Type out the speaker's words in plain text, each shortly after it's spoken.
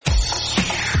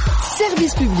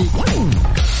Service public.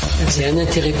 C'est un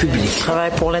intérêt public.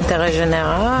 Travail pour l'intérêt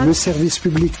général. Le service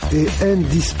public est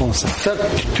indispensable. Faire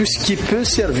tout ce qui peut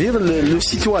servir le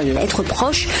citoyen. Être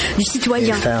proche du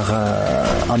citoyen. Et faire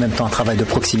en même temps un travail de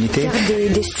proximité.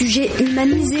 Faire des sujets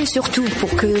humanisés surtout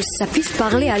pour que ça puisse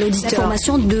parler à l'auditeur. La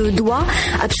formation doit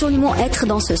absolument être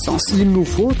dans ce sens. Il nous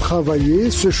faut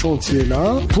travailler ce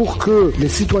chantier-là pour que les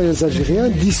citoyens algériens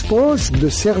disposent de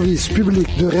services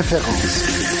publics de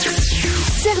référence.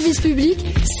 Service public,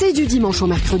 c'est du dimanche au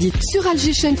mercredi sur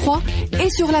Alger Chaîne 3 et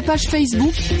sur la page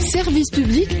Facebook Service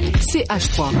public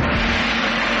CH3.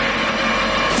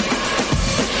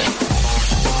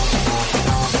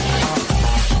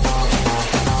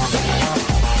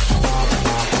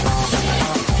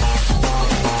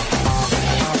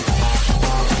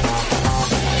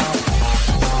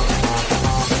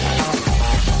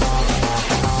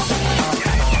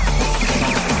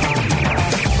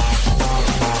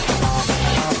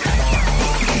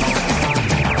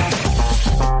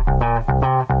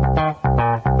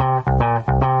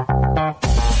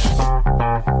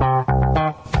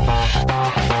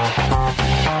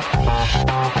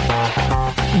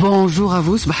 Bonjour à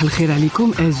vous, Sabah al-Khair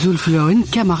alikoum, Azul Florine,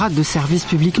 camarades de service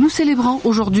public. Nous célébrons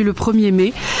aujourd'hui le 1er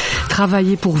mai.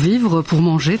 Travailler pour vivre, pour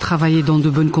manger, travailler dans de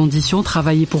bonnes conditions,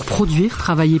 travailler pour produire,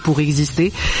 travailler pour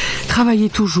exister, travailler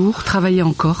toujours, travailler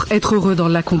encore, être heureux dans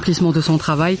l'accomplissement de son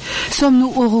travail.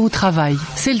 Sommes-nous heureux au travail?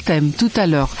 C'est le thème tout à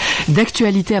l'heure.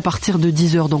 D'actualité à partir de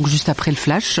 10h, donc juste après le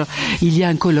flash. Il y a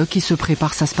un colloque qui se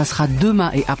prépare, ça se passera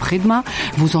demain et après-demain.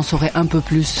 Vous en saurez un peu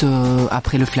plus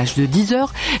après le flash de 10h.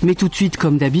 Mais tout de suite,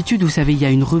 comme d'habitude, vous savez, il y a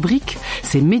une rubrique,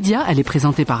 c'est Médias, elle est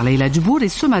présentée par Leïla Djoubour. Et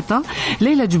ce matin,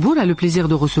 Leïla Djoubour a le plaisir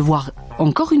de recevoir,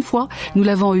 encore une fois, nous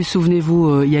l'avons eu,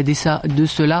 souvenez-vous, il y a de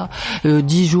cela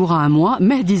 10 jours à un mois,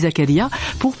 Mehdi Zakaria,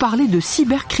 pour parler de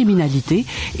cybercriminalité.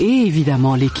 Et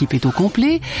évidemment, l'équipe est au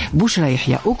complet. Bouchra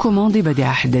Yahya aux commandes et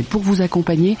Badia Haddad pour vous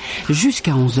accompagner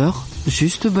jusqu'à 11h.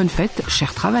 Juste bonne fête,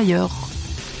 chers travailleurs.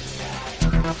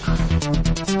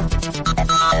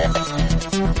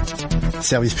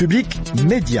 Service public,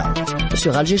 Médias.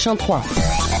 Sur Alger Chaîne 3.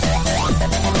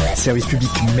 Service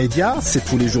public Médias, c'est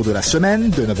tous les jours de la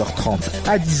semaine, de 9h30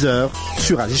 à 10h,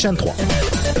 sur Alger Chaîne 3.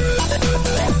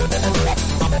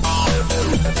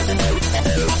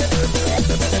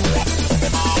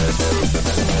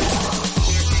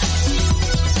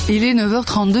 Il est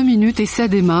 9h32 et ça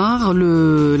démarre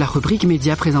la rubrique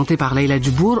Médias présentée par Leïla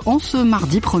Djoubour en ce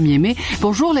mardi 1er mai.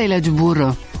 Bonjour Leïla Djoubour.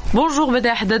 Bonjour Bedi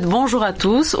Haddad, bonjour à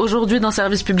tous. Aujourd'hui dans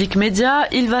Service public Médias,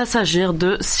 il va s'agir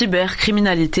de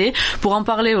cybercriminalité. Pour en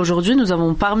parler aujourd'hui, nous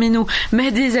avons parmi nous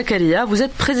Mehdi Zakaria. Vous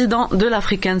êtes président de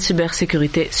l'African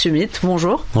Cybersecurity Summit.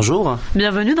 Bonjour. Bonjour.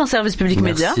 Bienvenue dans Service public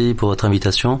Médias. Merci pour votre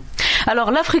invitation.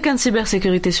 Alors l'African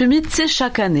Cybersecurity Summit, c'est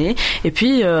chaque année. Et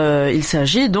puis il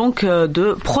s'agit donc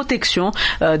de protection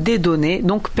des données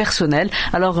donc personnelles.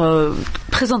 Alors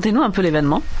présentez-nous un peu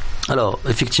l'événement. Alors,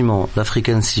 effectivement,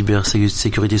 l'African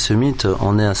Cybersecurity Summit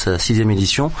en est à sa 6e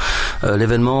édition.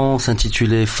 L'événement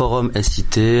s'intitulait Forum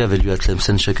SIT, avait lieu à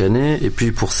Tlemcen chaque année. Et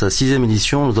puis, pour sa 6e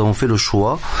édition, nous avons fait le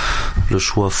choix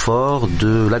fort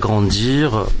de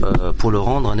l'agrandir pour le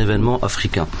rendre un événement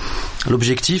africain.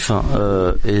 L'objectif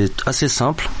est assez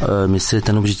simple, mais c'est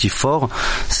un objectif fort,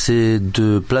 c'est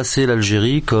de placer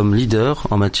l'Algérie comme leader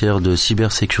en matière de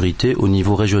cybersécurité au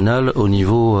niveau régional, au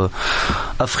niveau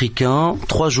africain.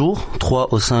 3 jours, 3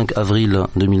 au 5 avril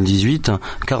 2018,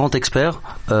 40 experts,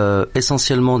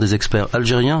 essentiellement des experts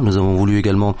algériens. Nous avons voulu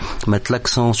également mettre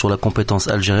l'accent sur la compétence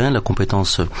algérienne, la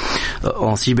compétence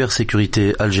en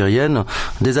cybersécurité algérienne,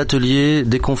 des ateliers,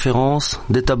 des conférences,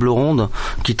 des tables rondes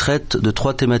qui traitent de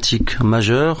 3 thématiques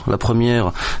majeures. La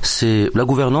première, c'est la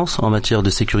gouvernance en matière de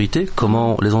sécurité,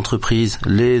 comment les entreprises,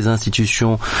 les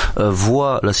institutions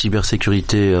voient la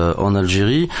cybersécurité en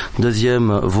Algérie.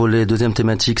 Deuxième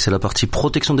thématique, c'est la partie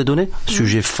protection des données,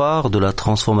 sujet phare de la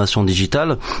transformation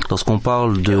digitale. Lorsqu'on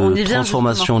parle de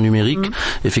transformation numérique,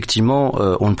 effectivement,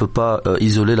 on ne peut pas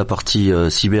isoler la partie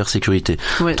cybersécurité.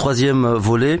 Oui. Troisième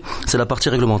volet, c'est la partie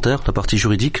réglementaire, la partie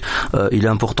juridique. Il est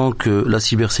important que la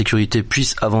cybersécurité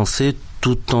puisse avancer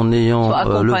tout en ayant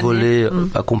le volet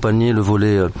accompagné, le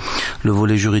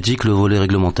volet juridique, le volet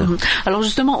réglementaire. Alors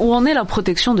justement, où en est la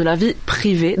protection de la vie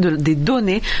privée, des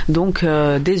données, donc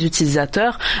des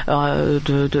utilisateurs,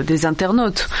 des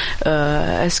internautes?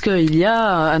 Est-ce qu'il y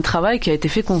a un travail qui a été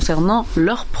fait concernant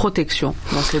leur protection,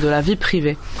 donc de la vie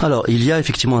privée? Alors, il y a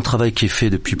effectivement un travail qui est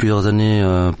fait depuis plusieurs années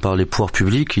par les pouvoirs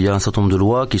publics. Il y a un certain nombre de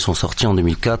lois qui sont sorties en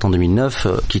 2004, en 2009,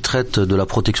 qui traitent de la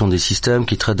protection des systèmes,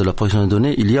 qui traitent de la protection des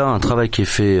données. Il y a un travail qui est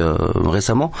fait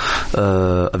récemment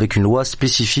avec une loi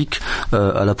spécifique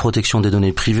à la protection des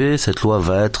données privées. Cette loi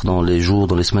va être dans les jours,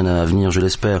 dans les semaines à venir, je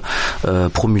l'espère,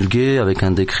 promulguée avec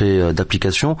un décret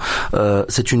d'application.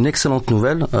 C'est une excellente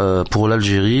nouvelle pour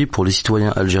l'Algérie, pour les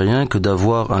citoyens algériens, que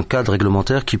d'avoir un cadre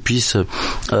réglementaire qui puisse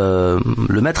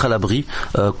le mettre à l'abri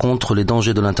contre les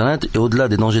dangers de l'Internet, et au-delà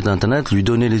des dangers de l'Internet, lui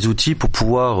donner les outils pour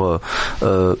pouvoir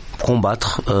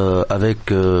combattre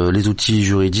avec les outils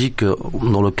juridiques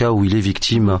dans le cas où il est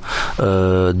victime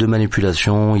de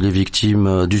manipulation, il est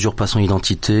victime d'usurpation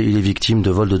d'identité, il est victime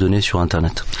de vol de données sur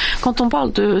Internet. Quand on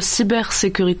parle de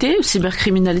cybersécurité,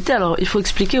 cybercriminalité, alors il faut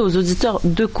expliquer aux auditeurs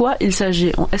de quoi il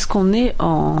s'agit. Est-ce qu'on est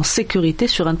en sécurité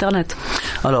sur Internet?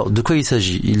 Alors, de quoi il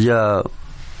s'agit? Il y a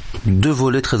deux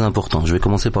volets très importants. Je vais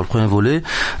commencer par le premier volet.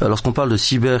 Lorsqu'on parle de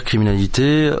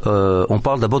cybercriminalité, on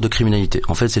parle d'abord de criminalité.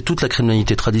 En fait, c'est toute la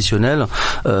criminalité traditionnelle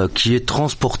qui est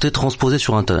transposée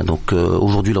sur Internet. Donc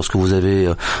aujourd'hui, lorsque vous avez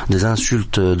des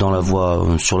insultes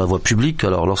sur la voie publique,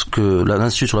 alors lorsque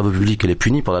l'insulte sur la voie publique, elle est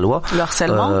punie par la loi.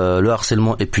 Le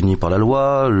harcèlement est puni par la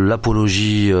loi,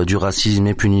 l'apologie du racisme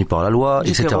est punie par la loi,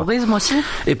 etc. Le terrorisme aussi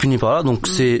est puni par la loi. Donc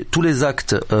c'est tous les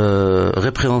actes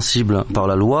répréhensibles par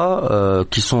la loi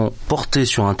qui sont portés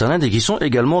sur Internet et qui sont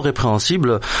également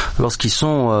répréhensibles lorsqu'ils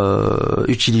sont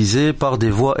utilisés par des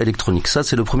voies électroniques. Ça,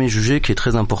 c'est le premier sujet qui est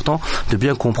très important, de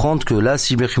bien comprendre que la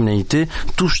cybercriminalité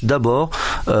touche d'abord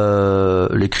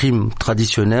les crimes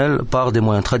traditionnels par des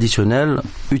moyens traditionnels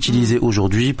utilisés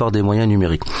aujourd'hui par des moyens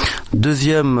numériques.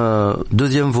 Deuxième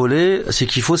volet, c'est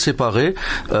qu'il faut séparer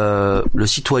le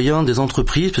citoyen des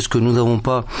entreprises, parce que nous n'avons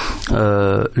pas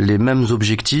les mêmes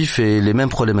objectifs et les mêmes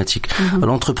problématiques.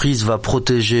 L'entreprise va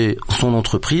protéger son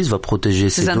entreprise, va protéger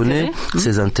ses données,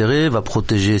 ses intérêts, va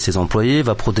protéger ses employés,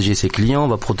 va protéger ses clients,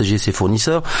 va protéger ses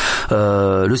fournisseurs.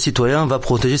 Le citoyen va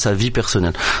protéger sa vie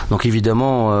personnelle. Donc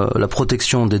évidemment, la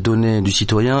protection des données du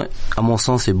citoyen, à mon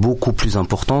sens, est beaucoup plus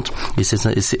importante, et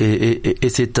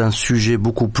c'est un sujet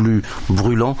beaucoup plus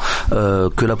brûlant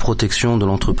que la protection de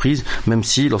l'entreprise, même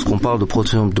si lorsqu'on parle de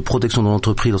protection de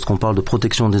l'entreprise, lorsqu'on parle de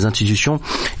protection des institutions,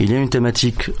 il y a une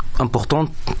thématique importante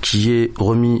qui est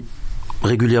remise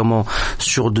régulièrement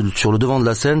sur le devant de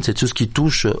la scène, c'est tout ce qui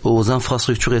touche aux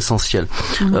infrastructures essentielles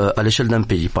à l'échelle d'un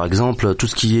pays. Par exemple, tout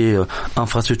ce qui est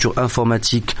infrastructure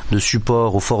informatique de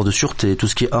support aux forces de sûreté, tout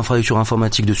ce qui est infrastructure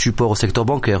informatique de support au secteur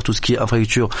bancaire, tout ce qui est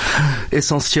infrastructure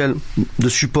essentielle de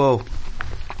support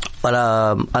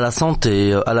à la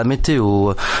santé, à la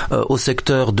météo, au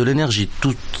secteur de l'énergie.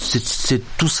 C'est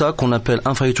tout ça qu'on appelle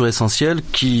infrastructure essentielle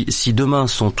qui, si demain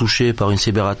sont touchés par une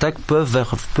cyberattaque, peuvent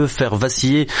faire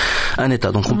vaciller un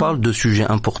État. Donc on parle de sujets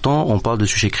importants, on parle de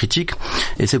sujets critiques,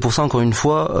 et c'est pour ça encore une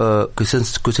fois que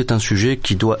c'est un sujet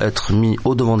qui doit être mis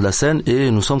au devant de la scène, et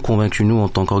nous sommes convaincus, nous, en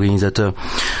tant qu'organisateurs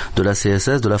de la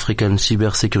CSS, de l'African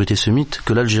Cybersecurity Summit,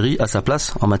 que l'Algérie a sa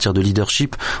place en matière de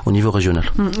leadership au niveau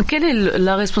régional. Quelle est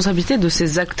la responsabilité de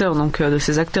ces acteurs, donc de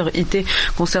ces acteurs IT,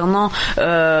 concernant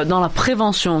dans la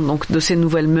prévention donc de ces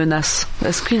nouvelles menaces?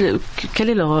 Quelle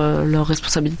est leur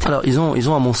responsabilité? Alors ils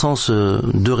ont à mon sens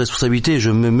deux responsabilités.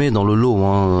 Je me mets dans le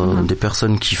lot des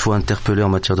personnes qu'il faut interpeller en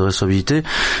matière de responsabilité.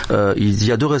 Il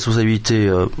y a deux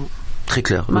responsabilités très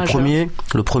clair.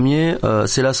 Le premier,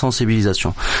 c'est la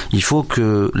sensibilisation. Il faut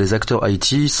que les acteurs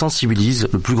IT sensibilisent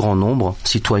le plus grand nombre,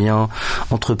 citoyens,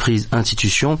 entreprises,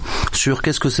 institutions, sur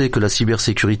qu'est-ce que c'est que la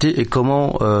cybersécurité et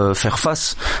comment faire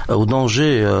face aux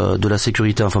dangers de la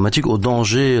sécurité informatique, aux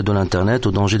dangers de l'Internet,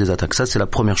 aux dangers des attaques. Ça, c'est la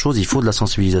première chose. Il faut de la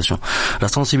sensibilisation. La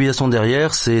sensibilisation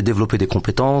derrière, c'est développer des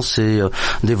compétences, c'est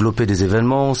développer des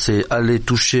événements, c'est aller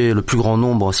toucher le plus grand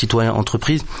nombre, citoyens,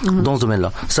 entreprises, dans ce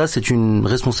domaine-là. Ça, c'est une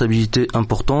responsabilité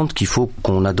importante qu'il faut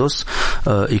qu'on adosse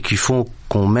et qu'il faut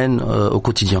qu'on mène au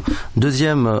quotidien.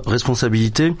 Deuxième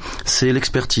responsabilité, c'est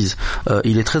l'expertise.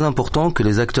 Il est très important que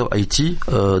les acteurs IT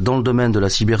dans le domaine de la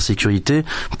cybersécurité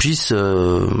puissent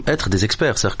être des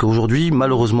experts. C'est-à-dire qu'aujourd'hui,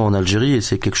 malheureusement en Algérie, et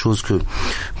c'est quelque chose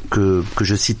que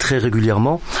je cite très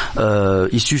régulièrement,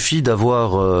 il suffit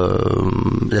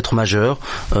d'être majeur,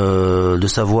 de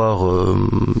savoir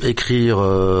écrire,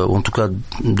 ou en tout cas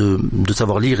de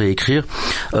savoir lire et écrire,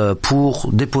 pour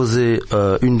déposer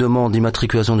une demande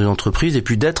d'immatriculation d'une entreprise et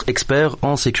puis d'être expert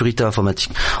en sécurité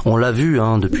informatique. On l'a vu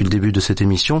depuis le début de cette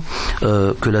émission,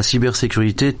 que la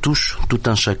cybersécurité touche tout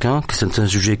un chacun, que c'est un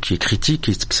sujet qui est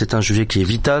critique, que c'est un sujet qui est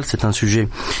vital, c'est un sujet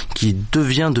qui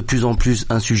devient de plus en plus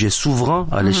un sujet souverain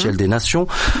à l'échelle des nations.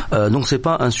 Donc c'est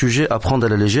pas un sujet à prendre à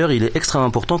la légère. Il est extrêmement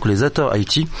important que les acteurs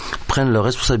IT prennent leurs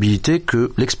responsabilités,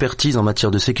 que l'expertise en matière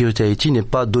de sécurité IT n'est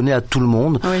pas donnée à tout le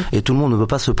monde, et tout le monde ne peut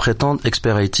pas se prétendre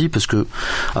expert IT, parce que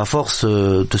à force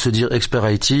de se dire expert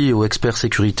IT ou expert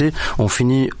sécurité, on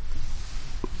finit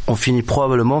on finit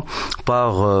probablement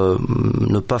par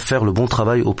ne pas faire le bon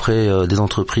travail auprès des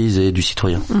entreprises et du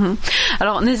citoyen.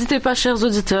 Alors n'hésitez pas, chers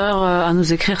auditeurs, à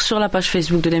nous écrire sur la page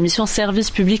Facebook de l'émission Service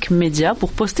Public Médias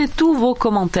pour poster tous vos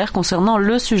commentaires concernant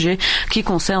le sujet qui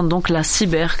concerne donc la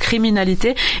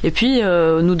cybercriminalité, et puis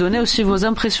nous donner aussi vos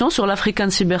impressions sur l'African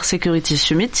Cybersecurity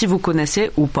Summit, si vous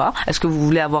connaissez ou pas. Est-ce que vous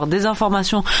voulez avoir des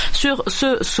informations sur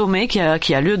ce sommet qui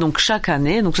a lieu donc chaque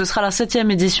année? Donc ce sera la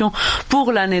 7e édition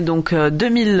pour l'année donc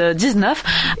 2019.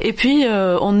 Et puis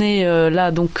on est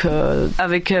là donc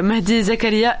avec Mehdi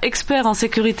Zakaria, expert en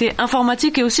sécurité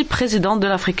informatique et aussi président de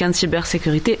l'African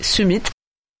Cybersecurity Summit.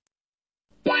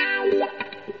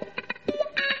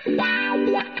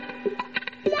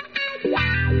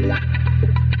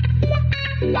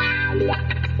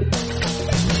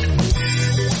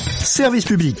 Service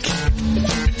public.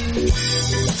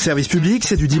 Service public,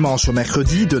 c'est du dimanche au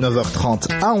mercredi de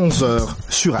 9h30 à 11h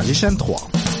sur Chaîne 3.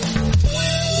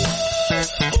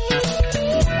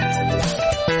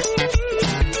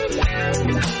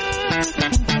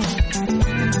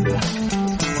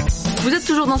 Vous êtes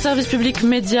toujours dans Service Public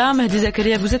Médias. Mehdi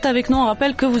Zakaria, vous êtes avec nous. On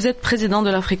rappelle que vous êtes président de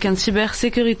l'African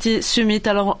Cybersecurity Summit.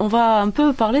 Alors, on va un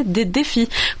peu parler des défis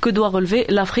que doit relever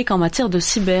l'Afrique en matière de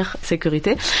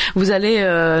cybersécurité. Vous allez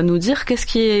nous dire qu'est-ce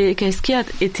qui a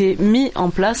été mis en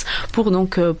place pour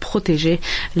donc protéger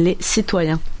les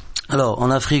citoyens. Alors,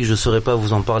 en Afrique, je ne saurais pas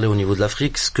vous en parler au niveau de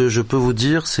l'Afrique. Ce que je peux vous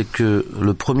dire, c'est que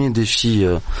le premier défi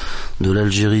de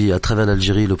l'Algérie, à travers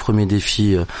l'Algérie, le premier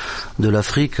défi de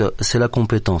l'Afrique, c'est la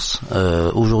compétence.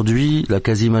 Aujourd'hui, la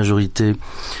quasi-majorité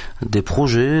des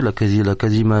projets, la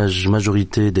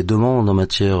quasi-majorité des demandes en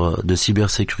matière de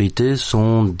cybersécurité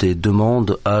sont des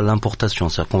demandes à l'importation.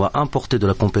 C'est-à-dire qu'on va importer de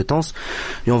la compétence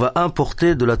et on va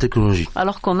importer de la technologie.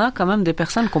 Alors qu'on a quand même des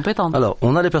personnes compétentes. Alors,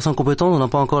 on a des personnes compétentes, on n'a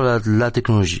pas encore la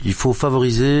technologie. Il faut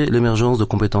favoriser l'émergence de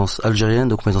compétences algériennes,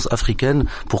 de compétences africaines,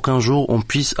 pour qu'un jour on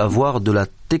puisse avoir de la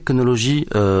technologie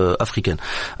africaine.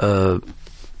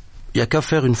 Il y a qu'à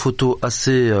faire une photo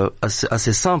assez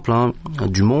simple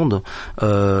du monde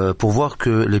pour voir que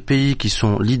les pays qui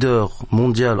sont leaders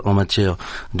mondiaux en matière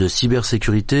de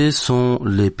cybersécurité sont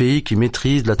les pays qui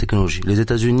maîtrisent la technologie. Les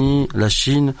États-Unis, la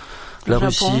Chine, la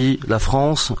Russie, la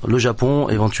France, le Japon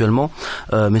éventuellement,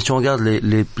 mais si on regarde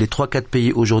les 3-4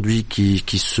 pays aujourd'hui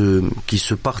qui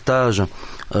se partagent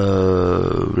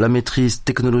la maîtrise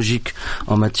technologique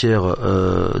en matière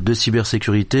de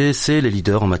cybersécurité, c'est les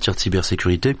leaders en matière de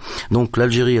cybersécurité. Donc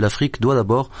l'Algérie et l'Afrique doivent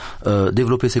d'abord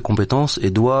développer ses compétences et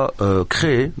doivent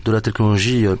créer de la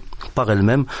technologie par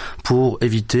elle-même pour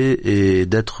éviter et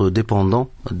d'être dépendant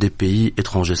des pays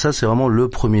étrangers. Ça, c'est vraiment le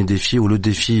premier défi ou le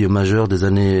défi majeur des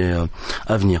années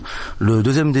à venir. Le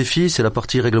deuxième défi, c'est la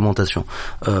partie réglementation.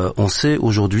 On sait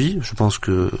aujourd'hui, je pense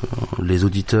que les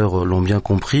auditeurs l'ont bien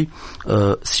compris,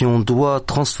 si on doit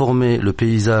transformer le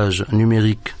paysage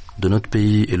numérique de notre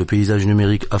pays et le paysage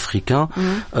numérique africain,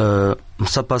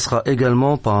 ça passera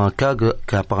également par un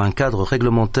cadre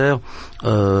réglementaire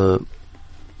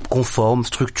conforme,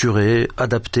 structuré,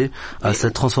 adapté à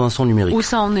cette transformation numérique. Où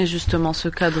ça en est justement ce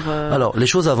cadre Alors les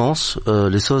choses avancent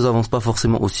pas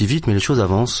forcément aussi vite, mais les choses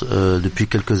avancent depuis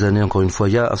quelques années. Encore une fois,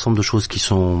 il y a un certain nombre de choses qui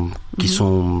sont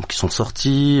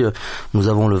sorties. Nous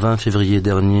avons le 20 février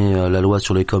dernier la loi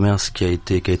sur les commerces qui a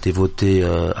été votée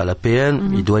à la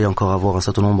PN. Il doit y encore avoir un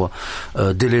certain nombre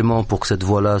d'éléments pour que cette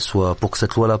loi-là soit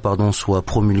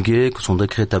promulguée, que son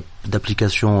décret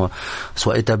d'application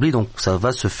soit établi. Donc ça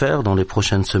va se faire dans les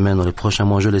prochaines semaines, dans les prochains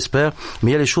mois, je l'espère.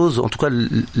 Mais il y a les choses, en tout cas,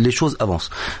 les choses avancent.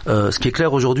 Ce qui est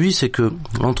clair aujourd'hui, c'est que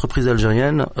l'entreprise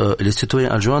algérienne et les citoyens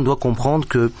algériens doivent comprendre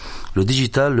que le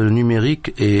digital, le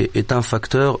numérique est un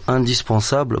facteur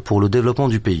indispensable pour le développement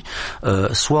du pays.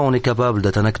 Soit on est capable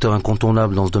d'être un acteur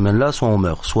incontournable dans ce domaine-là, soit on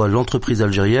meurt. Soit l'entreprise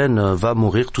algérienne va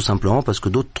mourir tout simplement parce que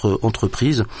d'autres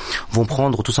entreprises vont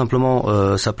prendre tout simplement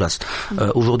sa place.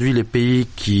 Aujourd'hui, les pays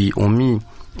qui ont mis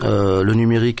le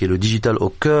numérique et le digital au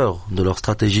cœur de leur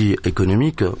stratégie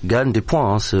économique gagnent des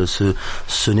points.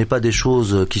 Ce n'est pas des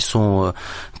choses qui sont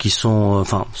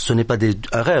ce n'est pas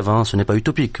un rêve, ce n'est pas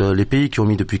utopique. Les pays qui ont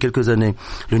mis depuis quelques années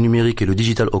le numérique et le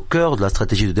digital au cœur de la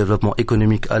stratégie de développement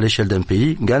économique à l'échelle d'un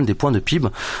pays gagnent des points de PIB.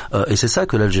 Et c'est ça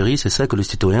que l'Algérie, c'est ça que les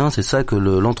citoyens, c'est ça que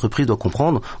l'entreprise doit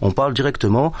comprendre. On parle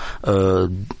directement de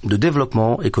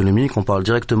développement économique, on parle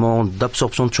directement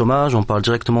d'absorption de chômage, on parle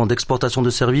directement d'exportation de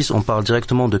services, on parle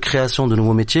directement de création de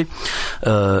nouveaux métiers.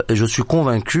 Et je suis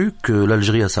convaincu que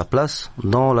l'Algérie a sa place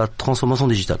dans la transformation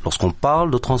digitale. Lorsqu'on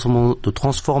parle de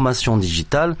transformation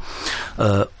digitale,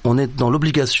 on est dans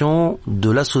l'obligation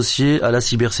de l'associer à la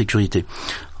cybersécurité.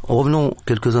 Revenons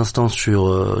quelques instants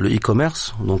sur le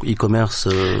e-commerce. Donc e-commerce,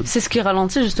 c'est ce qui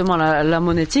ralentit justement la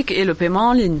monétique et le paiement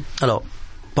en ligne. Alors,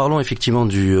 parlons effectivement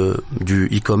du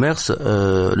e-commerce.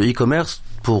 Le e-commerce,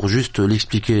 pour juste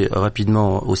l'expliquer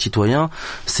rapidement aux citoyens,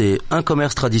 c'est un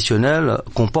commerce traditionnel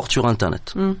qu'on porte sur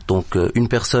Internet. Donc une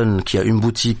personne qui a une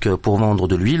boutique pour vendre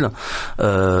de l'huile,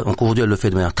 donc aujourd'hui elle le fait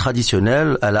de manière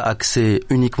traditionnelle, elle a accès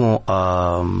uniquement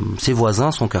à ses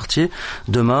voisins, son quartier.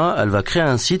 Demain, elle va créer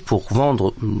un site pour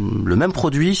vendre le même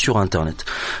produit sur Internet.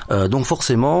 Donc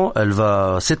forcément, elle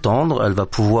va s'étendre, elle va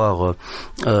pouvoir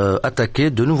attaquer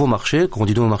de nouveaux marchés, quand on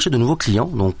dit de nouveaux marchés, de nouveaux clients.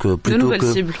 Donc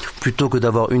plutôt que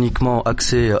d'avoir uniquement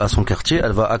accès à son quartier,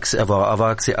 elle va avoir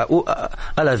accès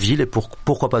à la ville et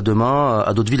pourquoi pas demain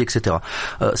à d'autres villes, etc.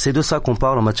 C'est de ça qu'on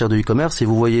parle en matière de e-commerce et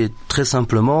vous voyez très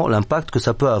simplement l'impact que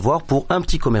ça peut avoir pour un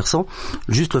petit commerçant,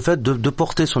 juste le fait de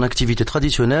porter son activité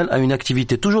traditionnelle à une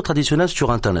activité toujours traditionnelle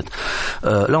sur Internet.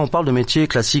 Là, on parle de métiers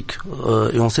classiques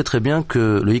et on sait très bien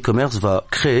que le e-commerce va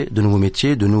créer de nouveaux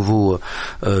métiers, de nouveaux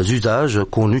usages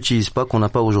qu'on n'utilise pas, qu'on n'a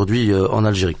pas aujourd'hui en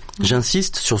Algérie.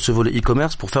 J'insiste sur ce volet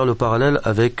e-commerce pour faire le parallèle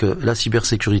avec la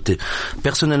cybersécurité.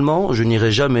 Personnellement, je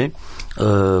n'irai jamais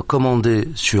commander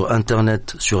sur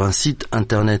Internet, sur un site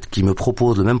Internet qui me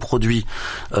propose le même produit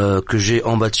que j'ai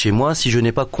en bas de chez moi si je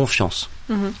n'ai pas confiance.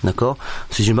 D'accord ?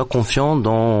 Si je n'ai pas confiance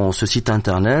dans ce site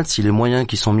Internet, si les moyens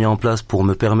qui sont mis en place pour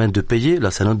me permettre de payer,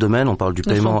 là c'est un autre domaine, on parle du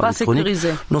paiement électronique,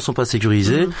 ne sont pas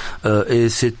sécurisés et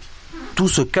c'est tout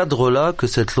ce cadre-là que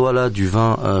cette loi-là du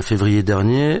 20 février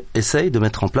dernier essaye de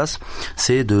mettre en place,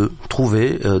 c'est de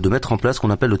mettre en place ce qu'on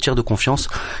appelle le tiers de confiance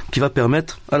qui va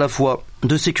permettre à la fois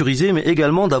de sécuriser, mais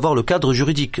également d'avoir le cadre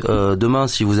juridique. Demain,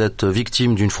 si vous êtes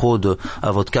victime d'une fraude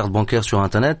à votre carte bancaire sur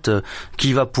Internet,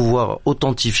 qui va pouvoir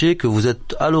authentifier que vous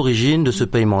êtes à l'origine de ce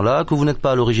paiement-là, que vous n'êtes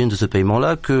pas à l'origine de ce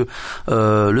paiement-là, que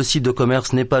le site de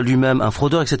commerce n'est pas lui-même un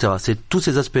fraudeur, etc. C'est tous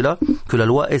ces aspects-là que la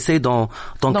loi essaye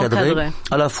d'encadrer,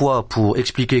 à la fois pour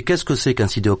expliquer qu'est-ce que c'est qu'un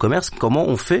site de commerce, comment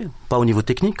on fait, pas au niveau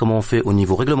technique, comment on fait au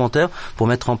niveau réglementaire pour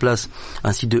mettre en place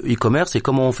un site de e-commerce et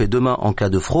comment on fait demain en cas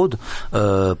de fraude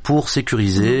pour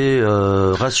sécuriser,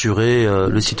 rassurer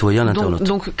le citoyen, l'internaute.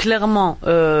 Donc clairement,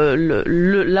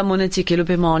 la monétique et le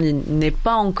paiement en ligne n'est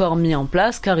pas encore mis en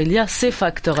place car il y a ces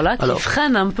facteurs-là qui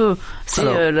freinent un peu.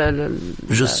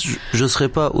 Je serai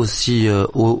pas aussi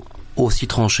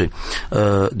tranché.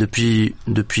 Depuis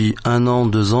 1 an,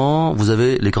 2 ans, vous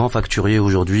avez les grands facturiers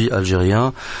aujourd'hui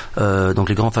algériens. Donc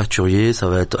les grands facturiers, ça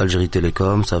va être Algérie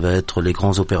Télécom, ça va être les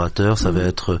grands opérateurs, ça va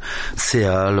être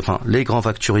CEAL, enfin les grands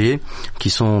facturiers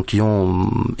qui ont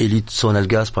Elite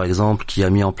Sonalgas par exemple, qui a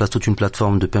mis en place toute une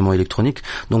plateforme de paiement électronique.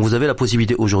 Donc vous avez la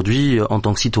possibilité aujourd'hui en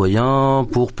tant que citoyen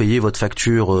pour payer votre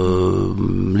facture,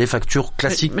 les factures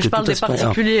classiques. Mais je parle des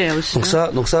particuliers aussi. Donc ça,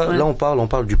 là on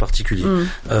parle du particulier.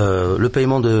 Le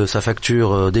paiement de sa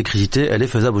facture d'électricité, elle est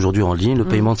faisable aujourd'hui en ligne. Le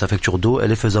paiement de sa facture d'eau,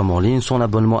 elle est faisable en ligne. Son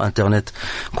abonnement Internet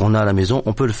qu'on a à la maison,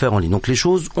 on peut le faire en ligne. Donc les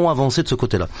choses ont avancé de ce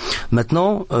côté-là.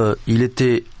 Maintenant, il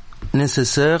était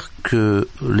nécessaire que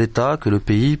l'État, que le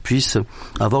pays puisse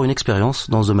avoir une expérience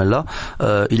dans ce domaine-là.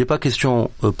 Il n'est pas question,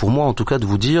 pour moi en tout cas, de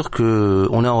vous dire que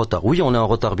on est en retard. Oui, on est en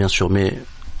retard bien sûr, mais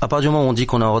à partir du moment où on dit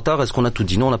qu'on est en retard, est-ce qu'on a tout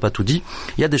dit ? Non, on n'a pas tout dit.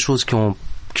 Il y a des choses qui ont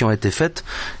été faites.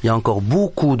 Il y a encore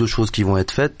beaucoup de choses qui vont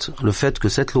être faites. Le fait que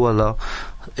cette loi-là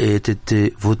ait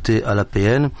été votée à la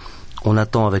PN, on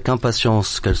attend avec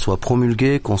impatience qu'elle soit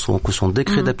promulguée, que son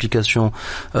décret d'application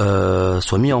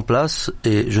soit mis en place.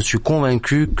 Et je suis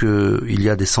convaincu qu'il y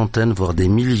a des centaines, voire des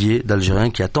milliers d'Algériens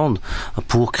qui attendent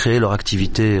pour créer leur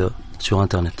activité sur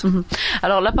Internet.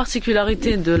 Alors la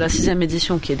particularité de la 6e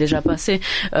édition qui est déjà passée,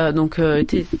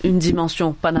 était une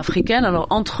dimension panafricaine. Alors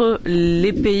entre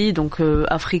les pays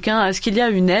africains, est-ce qu'il y a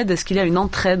une aide, est-ce qu'il y a une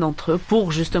entraide entre eux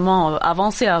pour justement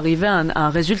avancer, arriver à un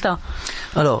résultat ?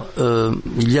 Alors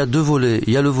il y a 2 volets.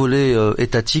 Il y a le volet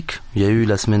étatique. Il y a eu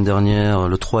la semaine dernière,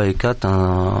 le 3 et 4,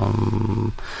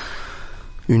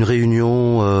 une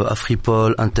réunion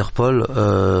Afripol, Interpol,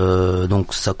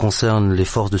 donc ça concerne les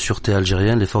forces de sûreté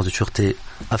algériennes, les forces de sûreté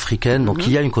africaines. Donc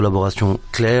il y a une collaboration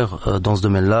claire dans ce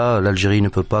domaine-là. L'Algérie ne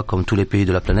peut pas, comme tous les pays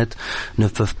de la planète, ne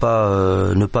peuvent pas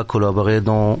ne pas collaborer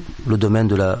dans le domaine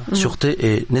de la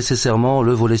sûreté et nécessairement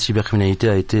le volet cybercriminalité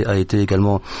a été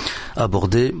également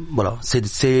abordé. Voilà,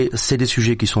 c'est des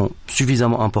sujets qui sont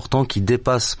suffisamment importants, qui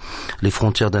dépassent les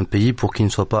frontières d'un pays pour qu'ils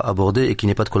ne soient pas abordés et qu'il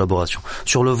n'y ait pas de collaboration.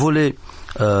 Sur le volet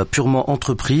purement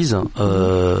entreprise,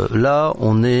 là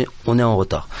on est en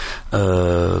retard.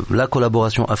 La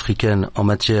collaboration africaine en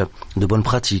matière de bonnes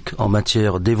pratiques, en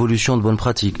matière d'évolution de bonnes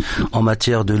pratiques, en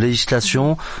matière de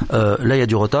législation, là il y a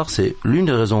du retard. C'est l'une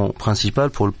des raisons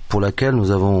principales pour laquelle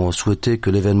nous avons souhaité que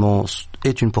l'événement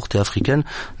est une portée africaine.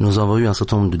 Nous avons eu un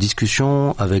certain nombre de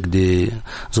discussions avec des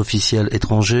officiels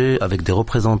étrangers, avec des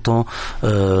représentants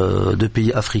de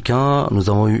pays africains. Nous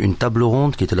avons eu une table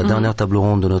ronde qui était la dernière table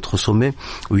ronde de notre sommet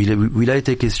où il a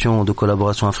été question de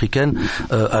collaboration africaine.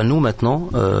 À nous maintenant,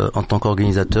 en tant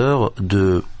qu'organisateurs,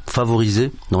 de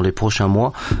favoriser dans les prochains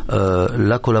mois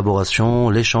la collaboration,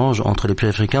 l'échange entre les pays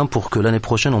africains pour que l'année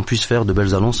prochaine on puisse faire de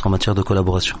belles annonces en matière de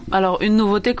collaboration. Alors une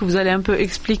nouveauté que vous allez un peu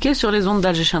expliquer sur les ondes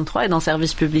d'Alger 3 et dans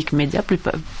Service Public Médias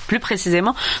plus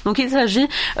précisément. Donc il s'agit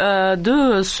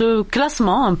de ce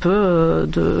classement un peu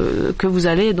que vous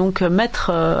allez donc mettre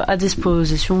à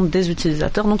disposition des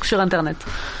utilisateurs donc sur Internet.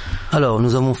 Alors,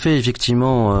 nous avons fait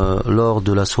effectivement, lors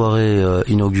de la soirée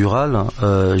inaugurale,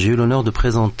 j'ai eu l'honneur de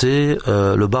présenter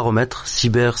le baromètre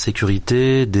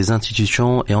cybersécurité des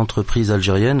institutions et entreprises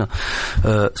algériennes.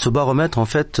 Ce baromètre, en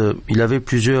fait, il avait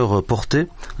plusieurs portées.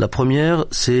 La première,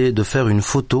 c'est de faire une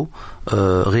photo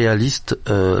réaliste,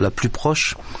 la plus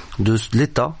proche de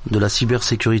l'état de la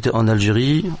cybersécurité en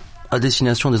Algérie, à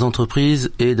destination des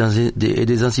entreprises et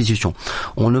des institutions.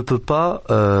 On ne peut pas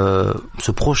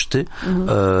se projeter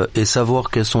et savoir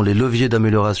quels sont les leviers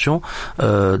d'amélioration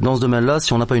dans ce domaine-là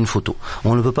si on n'a pas une photo.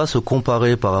 On ne peut pas se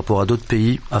comparer par rapport à d'autres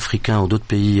pays africains ou d'autres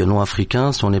pays non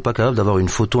africains si on n'est pas capable d'avoir une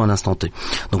photo à un instant T.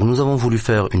 Donc nous avons voulu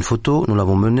faire une photo, nous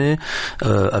l'avons menée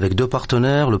avec 2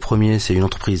 partenaires. Le premier, c'est une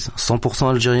entreprise 100%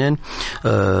 algérienne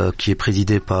qui est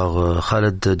présidée par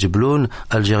Khaled Djibloun,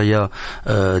 Algeria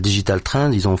Digital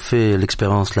Trend. Ils ont fait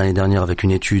l'expérience l'année dernière avec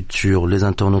une étude sur les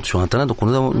internautes sur Internet. Donc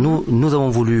nous avons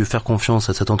voulu faire confiance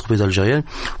à cette entreprise algérienne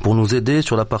pour nous aider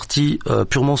sur la partie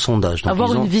purement sondage. Donc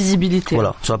avoir une visibilité.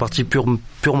 Voilà, sur la partie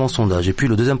purement sondage. Et puis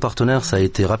le deuxième partenaire, ça a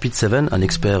été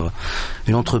Rapid7,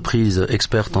 une entreprise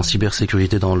experte en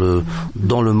cybersécurité dans le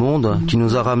monde, qui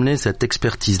nous a ramené cette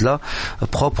expertise-là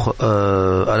propre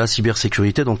à la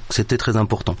cybersécurité. Donc c'était très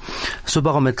important. Ce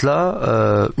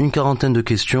baromètre-là, une quarantaine de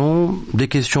questions, des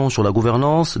questions sur la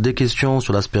gouvernance, des questions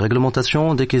sur l'aspect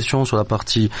réglementation, des questions sur la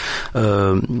partie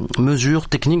mesures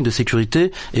techniques de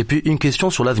sécurité, et puis une question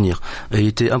sur l'avenir. Et il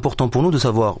était important pour nous de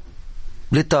savoir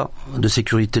l'état de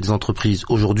sécurité des entreprises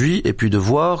aujourd'hui, et puis de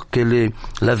voir quel est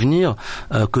l'avenir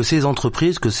que ces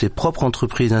entreprises, que ces propres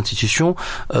entreprises et institutions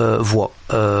voient.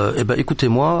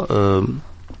 Écoutez-moi,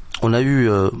 on a eu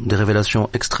des révélations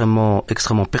extrêmement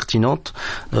pertinentes,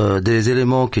 des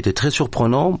éléments qui étaient très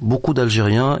surprenants. Beaucoup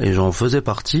d'Algériens, et j'en faisais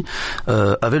partie,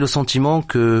 avaient le sentiment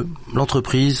que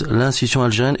l'entreprise, l'institution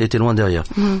algérienne était loin derrière.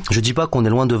 Je dis pas qu'on est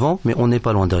loin devant, mais on n'est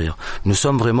pas loin derrière. Nous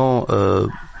sommes vraiment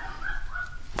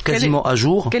quasiment à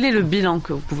jour. Quel est le bilan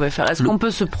que vous pouvez faire? Est-ce qu'on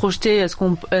peut se projeter?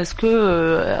 Est-ce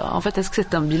que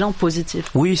c'est un bilan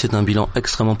positif? Oui, c'est un bilan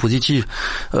extrêmement positif.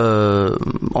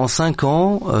 En 5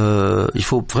 ans, il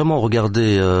faut vraiment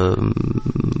regarder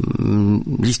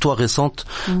l'histoire récente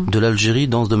de l'Algérie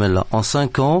dans ce domaine-là. En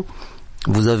 5 ans,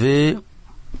 vous avez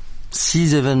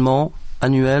 6 événements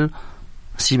annuels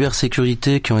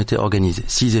cybersécurité qui ont été organisés.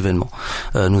 6 événements.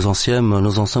 Nous en sommes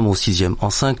au 6e. En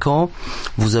 5 ans,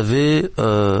 vous avez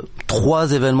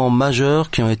 3 événements majeurs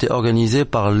qui ont été organisés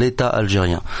par l'État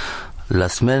algérien. La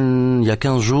semaine, il y a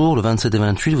 15 jours, le 27 et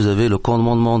 28, vous avez le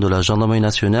commandement de la gendarmerie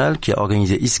nationale qui a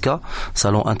organisé ISCA,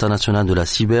 Salon international de la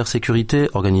cybersécurité,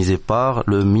 organisé par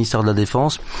le ministère de la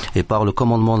Défense et par le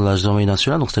commandement de la gendarmerie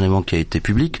nationale. Donc c'est un événement qui a été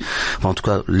public. Enfin, en tout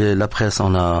cas, la presse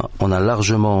en a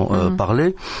largement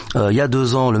parlé. Il y a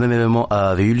 2 ans, le même événement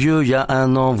avait eu lieu. Il y a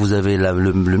 1 an, vous avez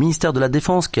le ministère de la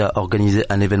Défense qui a organisé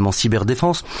un événement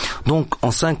cyberdéfense. Donc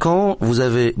en 5 ans, vous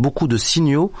avez beaucoup de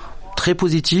signaux très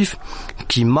positif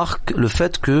qui marque le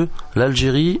fait que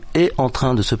l'Algérie est en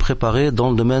train de se préparer dans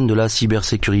le domaine de la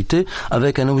cybersécurité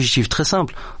avec un objectif très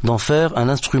simple, d'en faire un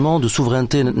instrument de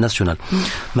souveraineté nationale.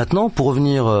 Maintenant, pour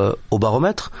revenir au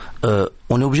baromètre,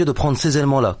 on est obligé de prendre ces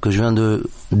éléments-là que je viens de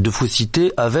vous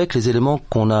citer avec les éléments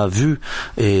qu'on a vus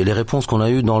et les réponses qu'on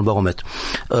a eues dans le baromètre.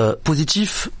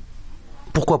 Positif,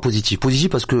 pourquoi positif?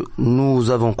 Positif parce que nous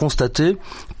avons constaté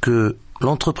que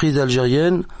l'entreprise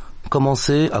algérienne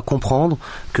commencer à comprendre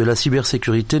que la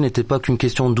cybersécurité n'était pas qu'une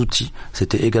question d'outils,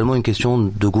 c'était également une question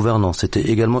de gouvernance, c'était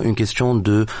également une question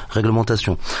de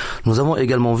réglementation. Nous avons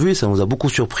également vu, et ça nous a beaucoup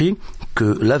surpris,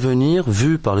 que l'avenir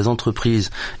vu par les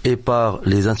entreprises et par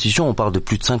les institutions, on parle de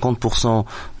plus de 50%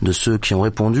 de ceux qui ont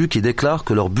répondu, qui déclarent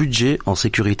que leur budget en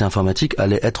sécurité informatique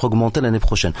allait être augmenté l'année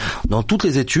prochaine. Dans toutes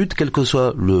les études, quel que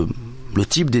soit le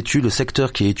type d'étude, le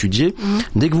secteur qui est étudié.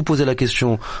 Dès que vous posez la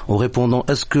question aux répondants,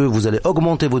 est-ce que vous allez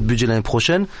augmenter votre budget l'année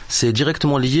prochaine, c'est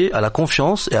directement lié à la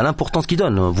confiance et à l'importance qu'ils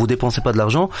donnent. Vous dépensez pas de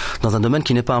l'argent dans un domaine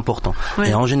qui n'est pas important. Oui.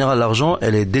 Et en général, l'argent,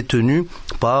 elle est détenue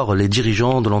par les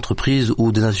dirigeants de l'entreprise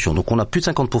ou des institutions. Donc on a plus de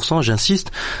 50%,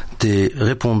 j'insiste, des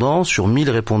répondants sur 1000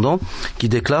 répondants qui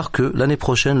déclarent que l'année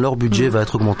prochaine, leur budget va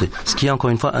être augmenté. Ce qui est encore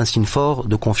une fois un signe fort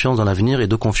de confiance dans l'avenir et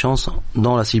de confiance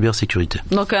dans la cybersécurité.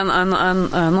 Donc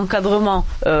un encadrement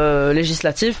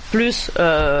législatif plus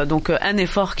donc un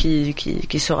effort qui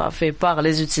sera fait par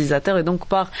les utilisateurs et donc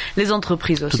par les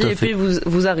entreprises aussi. Et puis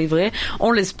vous arriverez,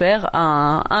 on l'espère,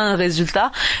 à un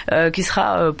résultat qui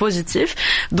sera positif.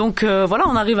 Donc voilà,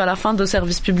 on arrive à la fin de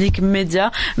Service Public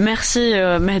Médias. Merci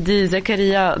Mehdi et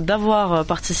Zakaria d'avoir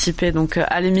participé donc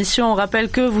à l'émission. On rappelle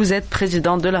que vous êtes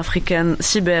président de l'African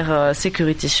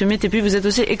CyberSecurity Summit et puis vous êtes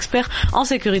aussi expert en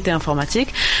sécurité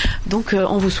informatique. Donc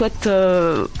on vous souhaite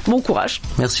bon courage.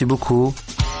 Merci beaucoup.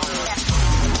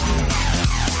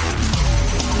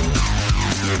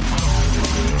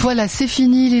 Voilà, c'est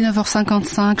fini les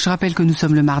 9h55. Je rappelle que nous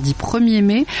sommes le mardi 1er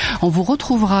mai. On vous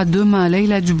retrouvera demain à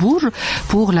Leïla Djbouj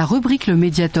pour la rubrique Le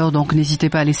Médiateur. Donc n'hésitez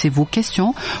pas à laisser vos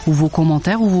questions ou vos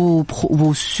commentaires ou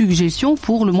vos suggestions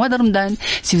pour le mois de Ramadan.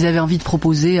 Si vous avez envie de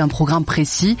proposer un programme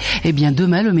précis, eh bien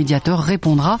demain le Médiateur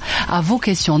répondra à vos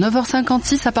questions.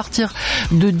 9h56 à partir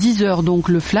de 10h donc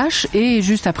le flash et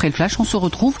juste après le flash on se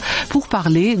retrouve pour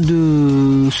parler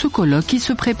de ce colloque qui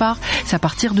se prépare. C'est à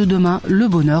partir de demain, le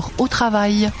bonheur au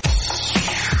travail.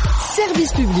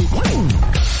 Service public.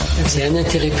 C'est un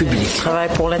intérêt public. Travail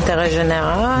pour l'intérêt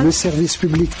général. Le service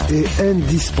public est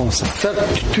indispensable. Faire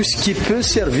tout ce qui peut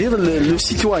servir le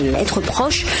citoyen. Être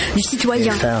proche du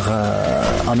citoyen. Et faire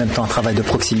en même temps un travail de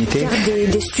proximité.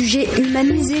 Faire des sujets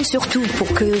humanisés surtout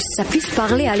pour que ça puisse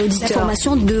parler à l'auditeur.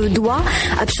 L'information doit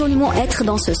absolument être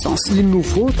dans ce sens. Il nous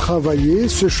faut travailler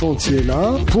ce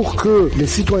chantier-là pour que les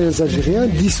citoyens algériens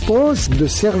disposent de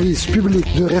services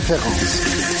publics de référence.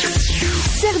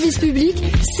 Service public,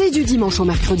 c'est du dimanche au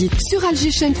mercredi sur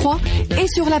Alger Chaîne 3 et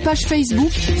sur la page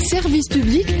Facebook Service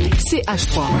public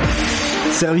CH3.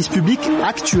 Service public,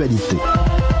 actualité.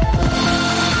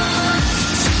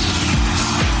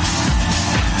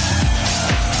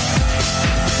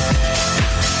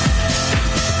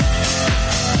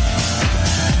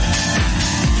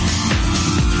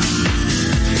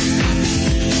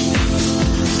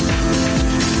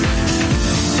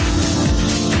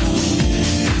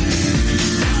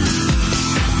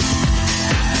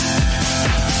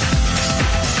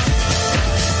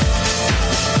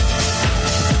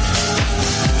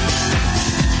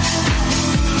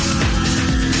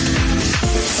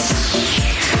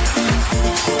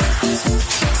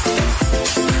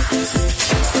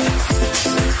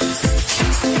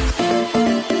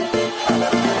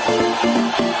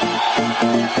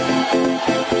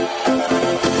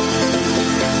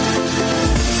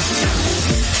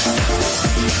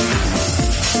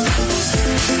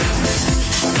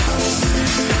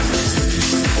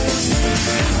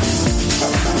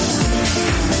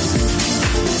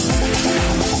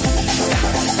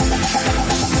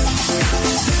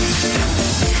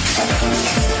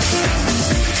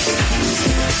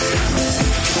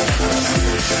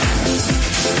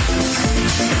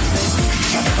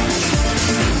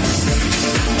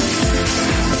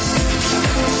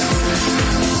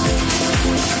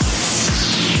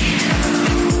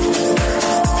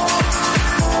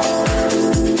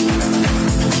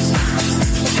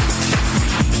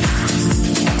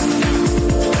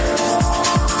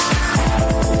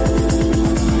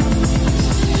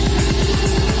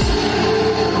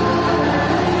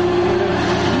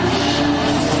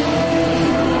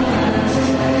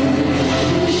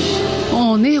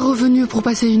 Pour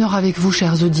passer une heure avec vous,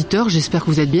 chers auditeurs, j'espère que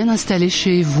vous êtes bien installés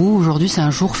chez vous. Aujourd'hui, c'est un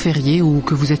jour férié ou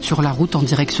que vous êtes sur la route en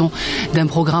direction d'un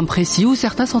programme précis ou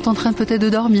certains sont en train peut-être de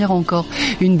dormir encore.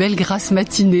 Une belle grasse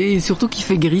matinée et surtout qu'il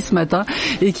fait gris ce matin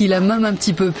et qu'il a même un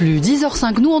petit peu plu.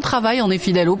 10h05, nous on travaille, on est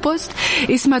fidèles au poste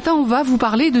et ce matin on va vous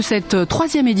parler de cette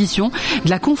 3e édition de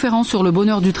la conférence sur le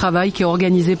bonheur du travail qui est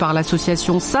organisée par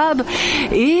l'association Sabah.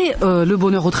 Et le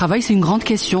bonheur au travail, c'est une grande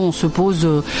question. On se pose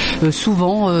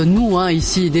souvent, nous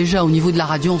ici déjà au niveau de la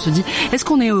radio, on se dit est-ce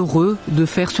qu'on est heureux de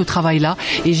faire ce travail-là?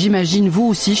 Et j'imagine vous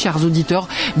aussi, chers auditeurs,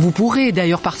 vous pourrez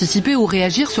d'ailleurs participer ou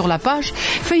réagir sur la page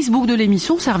Facebook de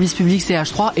l'émission Service Public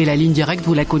CH3 et la ligne directe,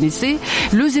 vous la connaissez,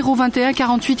 le 021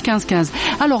 48 15 15.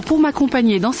 Alors pour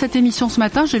m'accompagner dans cette émission ce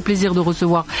matin, j'ai le plaisir de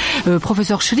recevoir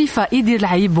professeur Shrifa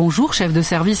Idir-Laib, bonjour, chef de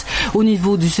service au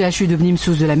niveau du CHU de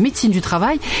Beni-Messous de la médecine du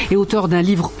travail et auteur d'un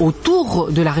livre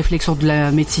autour de la réflexion de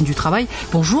la médecine du travail.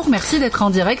 Bonjour, merci d'être en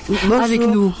direct avec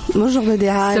nous. Bonjour Bonjour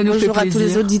Médias, bonjour à tous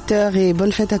les auditeurs et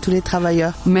bonne fête à tous les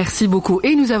travailleurs. Merci beaucoup.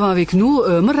 Et nous avons avec nous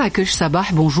Mrakech Sabah.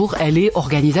 Bonjour, elle est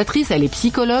organisatrice, elle est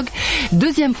psychologue.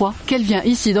 Deuxième fois qu'elle vient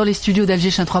ici dans les studios d'Alger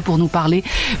 3 pour nous parler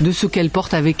de ce qu'elle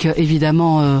porte avec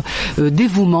évidemment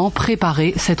dévouement,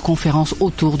 préparer cette conférence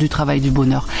autour du travail du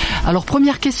bonheur. Alors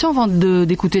première question avant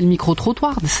d'écouter le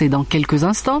micro-trottoir, c'est dans quelques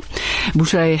instants.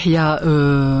 Boucha Yahya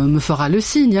me fera le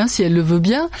signe si elle le veut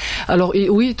bien. Alors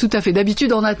oui, tout à fait.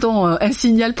 D'habitude on attend un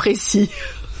signal précis.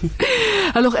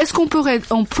 Alors, est-ce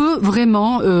qu'on peut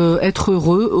vraiment être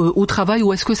heureux au travail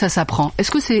ou est-ce que ça s'apprend?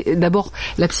 Est-ce que c'est d'abord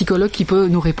la psychologue qui peut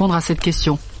nous répondre à cette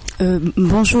question?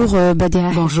 Bonjour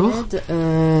Badia. Bonjour.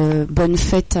 Bonne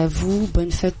fête à vous,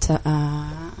 bonne fête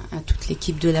à toute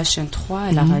l'équipe de la chaîne 3,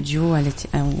 à la radio,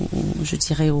 je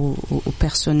dirais au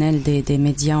personnel des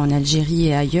médias en Algérie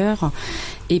et ailleurs.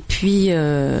 Et puis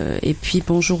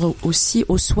bonjour aussi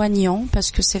aux soignants,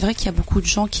 parce que c'est vrai qu'il y a beaucoup de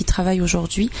gens qui travaillent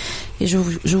aujourd'hui, et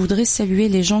je voudrais saluer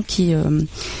les gens qui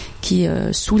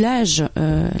soulagent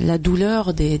la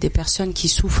douleur des personnes qui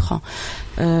souffrent.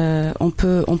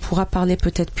 On pourra parler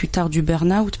peut-être plus tard du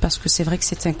burn-out, parce que c'est vrai que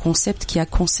c'est un concept qui a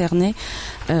concerné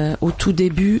au tout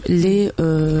début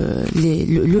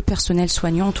le personnel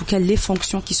soignant, en tout cas les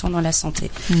fonctions qui sont dans la santé.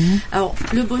 Alors,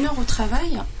 le bonheur au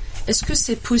travail, est-ce que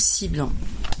c'est possible ?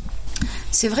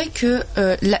 C'est vrai que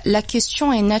la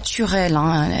question est naturelle,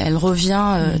 hein, elle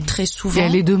revient très souvent. Et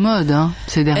elle est de mode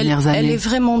ces dernières années. Elle est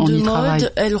vraiment de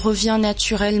mode, elle revient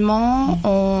naturellement.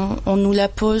 On nous la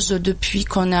pose depuis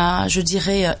qu'on a, je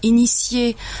dirais,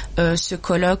 initié ce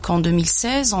colloque en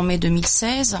mai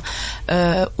 2016,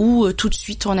 où tout de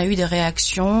suite on a eu des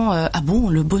réactions. Ah bon,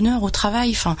 le bonheur au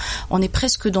travail. Enfin, on est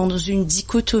presque dans une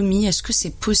dichotomie. Est-ce que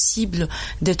c'est possible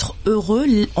d'être heureux,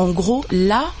 en gros,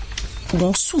 là où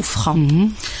on souffre?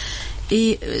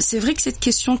 Et c'est vrai que cette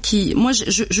question moi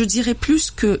je dirais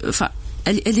plus que, enfin,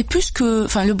 elle est plus que,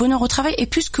 enfin, le bonheur au travail est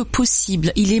plus que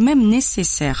possible, il est même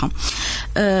nécessaire.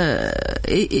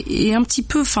 Et un petit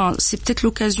peu, enfin, c'est peut-être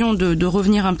l'occasion de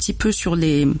revenir un petit peu sur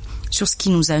ce qui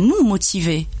nous a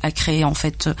motivés à créer en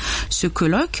fait ce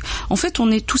colloque. En fait,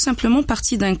 on est tout simplement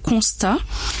parti d'un constat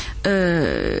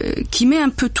qui met un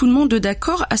peu tout le monde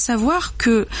d'accord, à savoir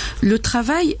que le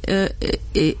travail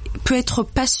peut être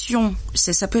passion,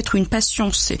 ça peut être une passion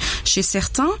chez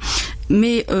certains,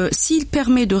 mais s'il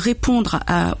permet de répondre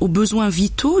aux besoins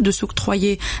vitaux, de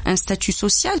s'octroyer un statut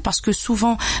social, parce que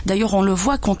souvent, d'ailleurs on le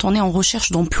voit quand on est en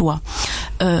recherche d'emploi.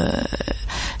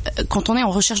 Quand on est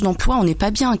en recherche d'emploi, on n'est pas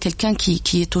bien. Quelqu'un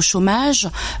qui est au chômage,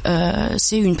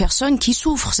 c'est une personne qui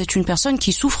souffre. C'est une personne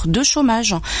qui souffre de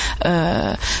chômage.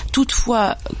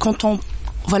 Toutefois, quand on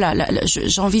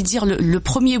j'ai envie de dire le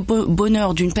premier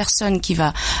bonheur d'une personne qui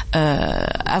va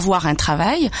avoir un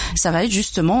travail, ça va être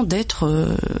justement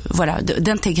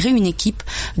d'intégrer une équipe,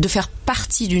 de faire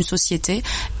partie d'une société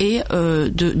et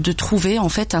de trouver en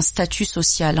fait un statut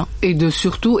social. Et de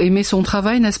surtout aimer son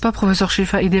travail, n'est-ce pas, professeur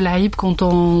Chefa Idir-Laib, quand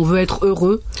on veut être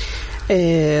heureux?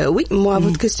 Oui, moi à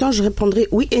votre question, je répondrai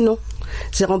oui et non.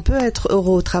 C'est-à-dire, on peut être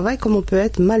heureux au travail comme on peut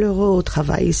être malheureux au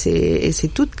travail. C'est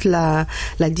toute la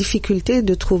difficulté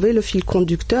de trouver le fil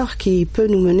conducteur qui peut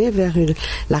nous mener vers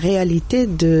la réalité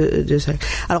de ça.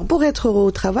 Alors, pour être heureux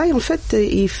au travail, en fait,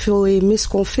 il faut aimer ce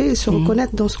qu'on fait et se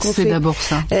reconnaître dans ce qu'on fait. C'est d'abord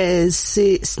ça.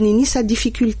 Ce n'est ni sa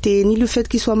difficulté, ni le fait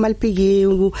qu'il soit mal payé.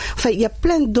 Enfin, il y a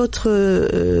plein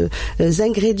d'autres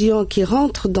ingrédients qui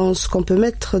rentrent dans ce qu'on peut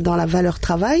mettre dans la valeur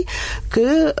travail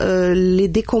que les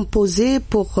décomposer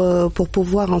pour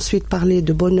pouvoir ensuite parler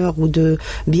de bonheur ou de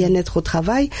bien-être au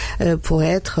travail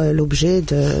pourrait être l'objet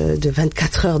de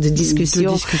 24 heures de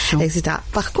discussion, etc.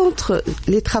 Par contre,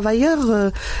 les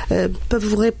travailleurs peuvent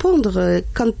vous répondre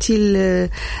quand ils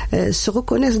se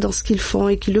reconnaissent dans ce qu'ils font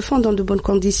et qu'ils le font dans de bonnes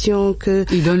conditions, que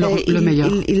ils donnent le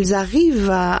meilleur. Ils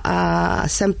arrivent à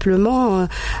simplement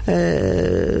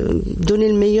donner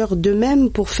le meilleur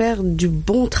d'eux-mêmes pour faire du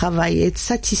bon travail, être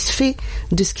satisfaits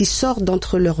de ce qui sort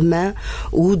d'entre leurs mains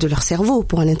ou de leur cerveau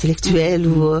pour un intellectuel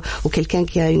ou quelqu'un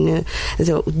qui a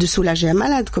de soulager un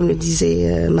malade, comme le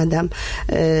disait madame.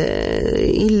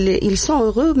 Ils sont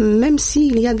heureux même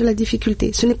s'il y a de la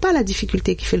difficulté. Ce n'est pas la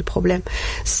difficulté qui fait le problème,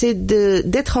 c'est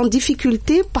d'être en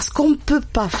difficulté parce qu'on ne peut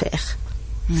pas faire.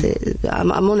 À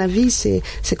mon avis, c'est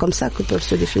comme ça que peuvent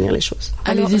se définir les choses.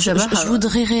 Alors, je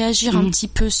voudrais réagir un petit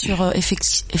peu sur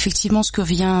effectivement ce que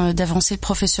vient d'avancer le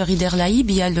professeur Idir-Laib.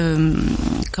 Il y a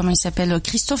comment il s'appelle,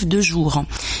 Christophe Dejour,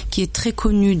 qui est très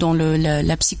connu dans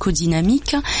la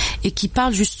psychodynamique et qui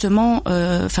parle justement,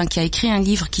 qui a écrit un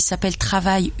livre qui s'appelle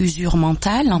Travail, usure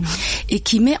mentale, et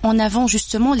qui met en avant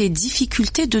justement les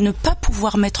difficultés de ne pas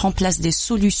pouvoir mettre en place des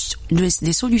solutions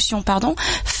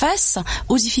face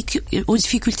aux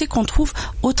difficultés difficultés qu'on trouve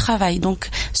au travail. Donc,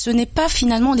 ce n'est pas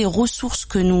finalement les ressources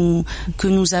que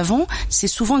nous avons, c'est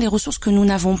souvent les ressources que nous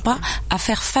n'avons pas à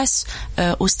faire face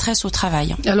au stress au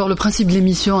travail. Alors, le principe de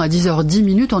l'émission, à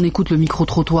 10h10, on écoute le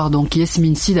micro-trottoir. Donc,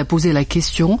 Yasmine Sid a posé la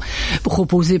question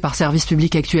proposée par Service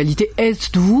Public Actualité.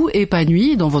 Êtes-vous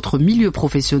épanoui dans votre milieu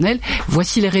professionnel?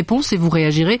 Voici les réponses et vous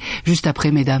réagirez juste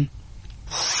après, mesdames.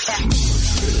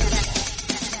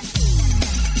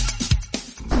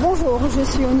 Bonjour,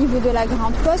 je suis au niveau de la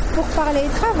Grande Poste pour parler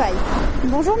travail.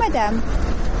 Bonjour madame,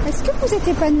 est-ce que vous êtes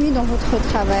épanouie dans votre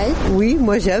travail? Oui,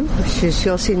 moi j'aime, je suis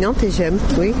enseignante et j'aime,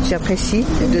 oui, j'apprécie.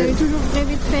 Vous avez toujours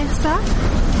rêvé de faire ça?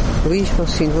 Oui, je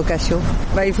pense que c'est une vocation.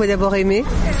 Il faut d'abord aimer,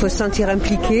 il faut se sentir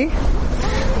impliqué,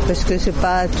 parce que c'est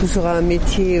pas toujours un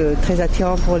métier très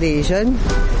attirant pour les jeunes.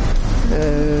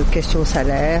 Question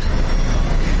salaire,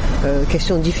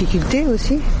 question de difficulté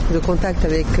aussi, de contact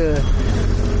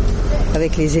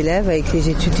avec les élèves, avec les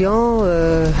étudiants,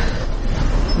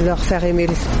 leur faire aimer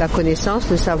la connaissance,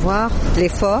 le savoir,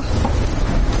 l'effort.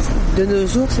 De nos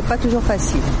jours, c'est pas toujours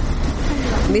facile.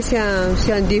 Mais c'est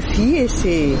un défi et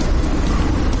c'est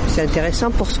intéressant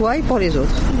pour soi et pour les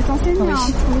autres. Vous êtes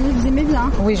enseignante, vous aimez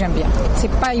bien? Oui, j'aime bien. C'est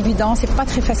pas évident, c'est pas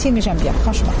très facile, mais j'aime bien,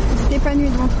 franchement. Vous êtes épanouie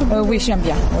dans votre boulot? Oui, j'aime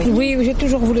bien. Oui, j'ai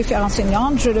toujours voulu faire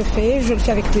enseignante, je le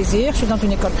fais avec plaisir. Je suis dans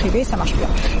une école privée, ça marche bien.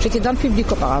 J'étais dans le public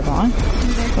auparavant. Hein.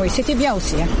 Oui, c'était bien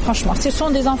aussi, hein, franchement. Ce sont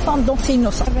des enfants, donc c'est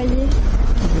innocent. Travailler?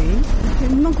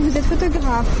 Oui. Donc vous êtes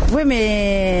photographe? Oui,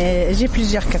 mais j'ai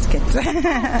plusieurs casquettes. Très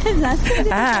bien. Est-ce que vous êtes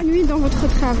épanouie dans votre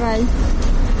travail?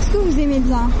 Est-ce que vous aimez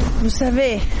bien? Vous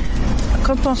savez,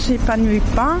 quand on ne s'épanouit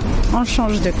pas, on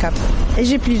change de cap. Et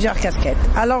j'ai plusieurs casquettes.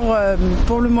 Alors,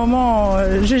 pour le moment,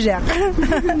 je gère.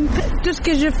 Tout ce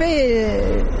que je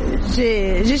fais,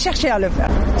 j'ai cherché à le faire.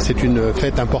 C'est une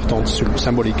fête importante,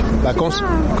 symbolique.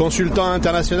 Consultant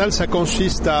international, ça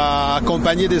consiste à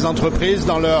accompagner des entreprises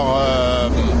dans leur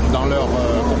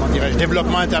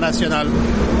développement international.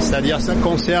 C'est-à-dire, ça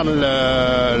concerne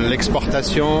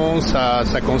l'exportation,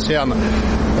 ça concerne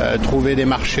trouver des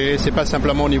marchés. C'est pas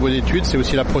simplement au niveau d'études, c'est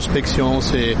aussi la prospection,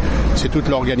 c'est toute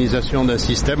l'organisation d'un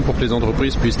système pour que les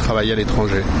entreprises puissent travailler à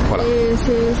l'étranger. Voilà. Et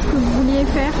c'est ce que vous vouliez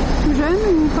faire tout jeune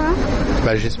ou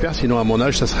pas? J'espère, sinon à mon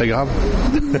âge, ça serait grave.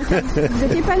 Vous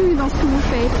êtes épanoui dans ce que vous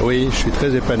faites? Oui, je suis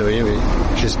très épanoui, oui.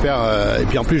 J'espère. Et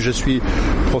puis en plus, je suis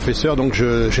professeur, donc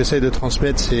j'essaie de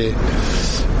transmettre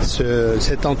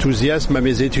cet enthousiasme à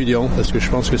mes étudiants, parce que je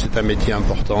pense que c'est un métier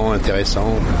important,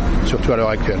 intéressant, surtout à l'heure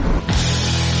actuelle.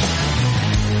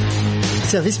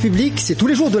 Service public, c'est tous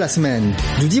les jours de la semaine,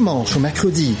 du dimanche au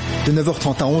mercredi, de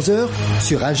 9h30 à 11h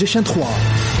sur AGChain 3.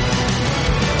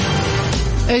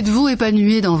 Êtes-vous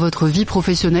épanoui dans votre vie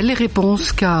professionnelle? Les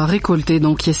réponses qu'a récoltées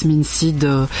donc Yasmine Sid,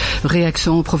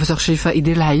 réaction au professeur Chefa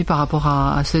Idir-Laib par rapport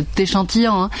à cet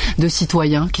échantillon de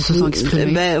citoyens qui se sont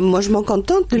exprimés. Moi, je m'en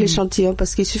contente de l'échantillon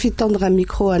parce qu'il suffit de tendre un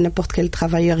micro à n'importe quel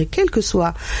travailleur et quel que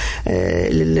soit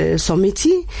son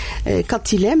métier,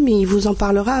 quand il aime, il vous en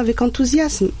parlera avec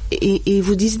enthousiasme et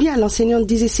vous disent bien, l'enseignante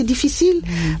disait c'est difficile,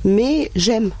 mais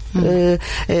j'aime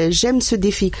ce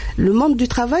défi. Le monde du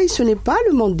travail, ce n'est pas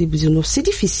le monde des bisounours, c'est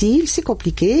difficile, c'est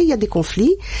compliqué, il y a des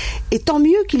conflits, et tant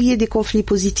mieux qu'il y ait des conflits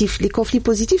positifs. Les conflits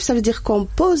positifs, ça veut dire qu'on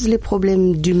pose les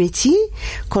problèmes du métier,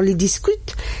 qu'on les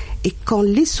discute et qu'on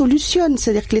les solutionne,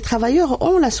 c'est-à-dire que les travailleurs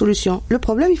ont la solution. Le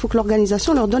problème, il faut que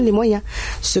l'organisation leur donne les moyens.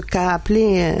 Ce qu'a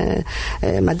appelé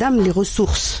madame les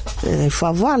ressources. Il faut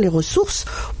avoir les ressources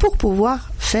pour pouvoir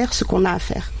faire ce qu'on a à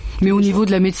faire. Mais au niveau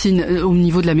de la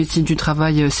médecine du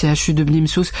travail, CHU de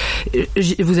Beni-Messous,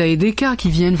 vous avez des cas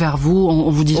qui viennent vers vous en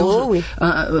vous disant,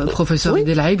 professeur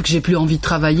Idir-Laib, que j'ai plus envie de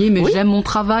travailler, mais j'aime mon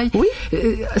travail. Oui.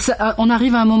 On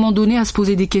arrive à un moment donné à se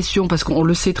poser des questions, parce qu'on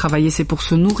le sait, travailler c'est pour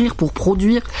se nourrir, pour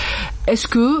produire. Est-ce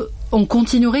que on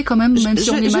continuerait quand même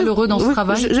si on est malheureux dans ce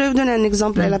travail? Je vais vous donner un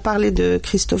exemple. Elle a parlé de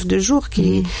Christophe Dejour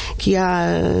qui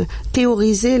a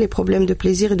théorisé les problèmes de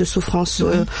plaisir et de souffrance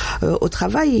au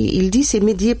travail. Il dit c'est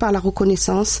médié par la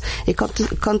reconnaissance, et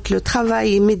quand le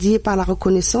travail est médié par la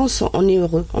reconnaissance, on est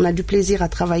heureux, on a du plaisir à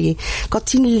travailler.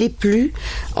 Quand il ne l'est plus,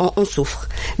 on souffre.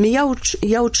 Mais il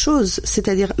y a autre chose,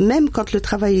 c'est-à-dire même quand le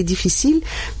travail est difficile,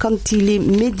 quand il est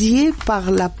médié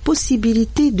par la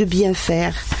possibilité de bien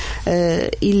faire,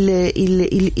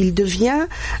 il devient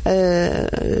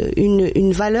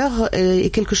une valeur et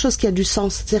quelque chose qui a du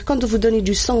sens. C'est-à-dire quand vous donnez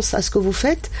du sens à ce que vous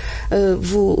faites,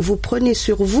 vous prenez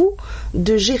sur vous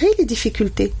de gérer les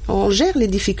difficultés. On gère les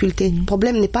difficultés. Le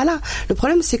problème n'est pas là. Le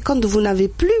problème, c'est quand vous n'avez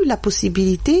plus la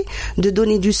possibilité de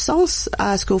donner du sens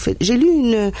à ce que vous faites. J'ai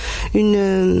lu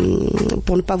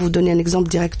pour ne pas vous donner un exemple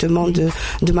directement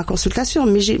de ma consultation,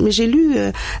 mais j'ai lu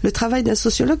le travail d'un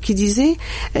sociologue qui disait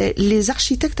les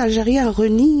architectes algériens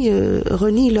renient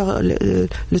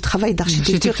le travail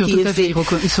d'architecture qui est fait.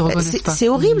 Ils se reconnaissent pas. C'est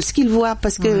horrible ce qu'ils voient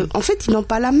parce que en fait ils n'ont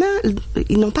pas la main,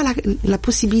 ils n'ont pas la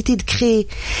possibilité de créer.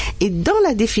 Et dans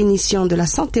la définition de la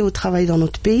santé au travail dans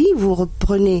notre pays, vous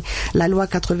reprenez la loi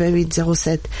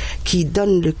 88/07 qui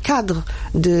donne le cadre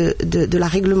de la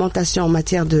réglementation en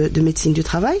matière de médecine du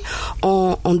travail.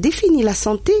 On définit la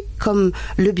santé comme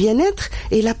le bien-être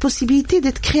et la possibilité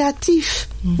d'être créatif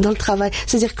dans le travail.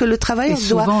 C'est-à-dire que le travailleur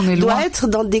doit être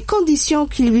dans des conditions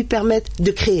qui lui permettent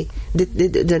de créer.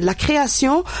 De la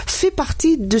création fait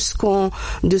partie de ce qu'on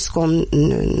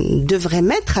devrait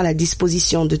mettre à la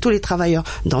disposition de tous les travailleurs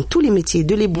dans tous les métiers,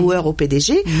 de l'éboueur au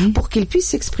PDG, pour qu'il puisse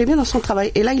s'exprimer dans son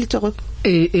travail. Et là, il est heureux.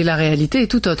 Et la réalité est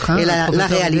tout autre. Hein, et la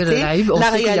réalité, il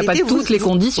n'y a pas toutes les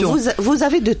conditions. Vous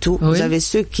avez de tout. Oui. Vous avez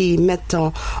ceux qui mettent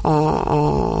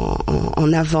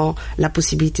en avant la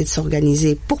possibilité de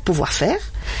s'organiser pour pouvoir faire,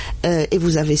 et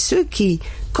vous avez ceux qui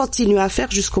continuent à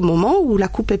faire jusqu'au moment où la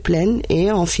coupe est pleine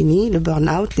et on finit le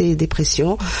burn-out, les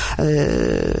dépressions.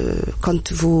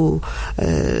 Quand vous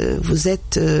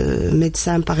êtes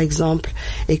médecin par exemple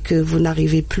et que vous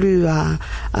n'arrivez plus à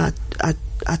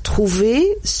trouver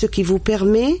ce qui vous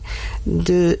permet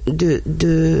d'aller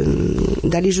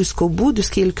jusqu'au bout de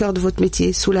ce qui est le cœur de votre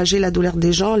métier, soulager la douleur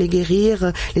des gens, les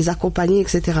guérir, les accompagner,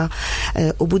 etc.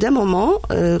 Au bout d'un moment,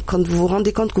 quand vous vous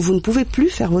rendez compte que vous ne pouvez plus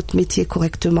faire votre métier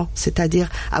correctement, c'est-à-dire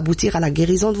aboutir à la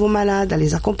guérison de vos malades, à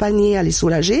les accompagner, à les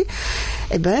soulager,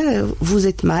 vous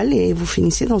êtes mal et vous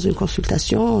finissez dans une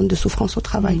consultation de souffrance au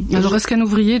travail. Alors, est-ce qu'un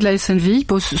ouvrier de la SNVI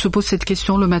se pose cette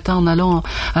question le matin en allant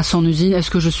à son usine? Est-ce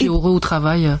que je suis heureux au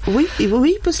travail? Oui, il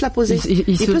peut se la poser.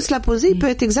 Il peut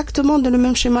être exactement dans le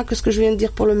même schéma que ce que je viens de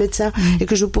dire pour le médecin et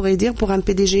que je pourrais dire pour un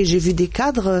PDG. J'ai vu des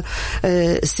cadres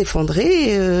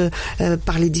s'effondrer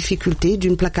par les difficultés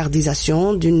d'une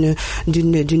placardisation, d'une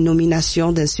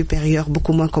nomination d'un supérieur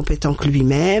beaucoup moins compétent que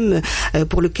lui-même,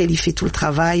 pour lequel il fait tout le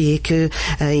travail et que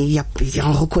il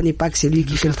en reconnaît pas que c'est lui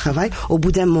qui fait le travail. Au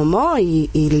bout d'un moment, il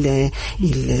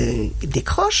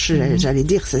décroche, j'allais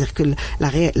dire. C'est-à-dire que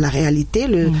la réalité,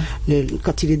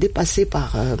 quand il est dépassé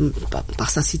par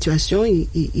sa situation,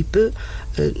 il peut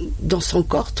dans son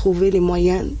corps trouver les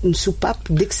moyens, une soupape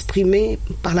d'exprimer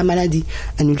par la maladie,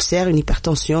 un ulcère, une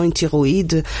hypertension, une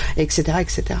thyroïde, etc.,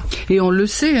 etc. Et on le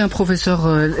sait, hein, professeur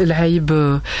Laib,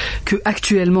 que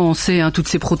actuellement on sait toutes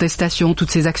ces protestations,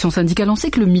 toutes ces actions syndicales, on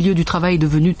sait que le milieu du travail est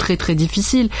devenu très très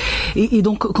difficile. Et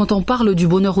donc quand on parle du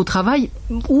bonheur au travail,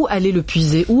 où aller le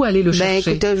puiser, où aller le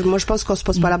chercher? Écoutez, moi je pense qu'on se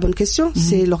pose pas la bonne question,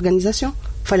 c'est l'organisation.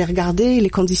 Il fallait regarder les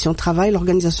conditions de travail,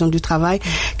 l'organisation du travail,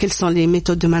 quelles sont les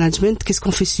méthodes de management, qu'est-ce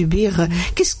qu'on fait subir,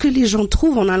 qu'est-ce que les gens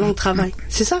trouvent en allant au travail.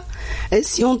 C'est ça. Et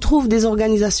si on trouve des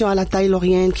organisations à la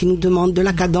taylorienne qui nous demandent de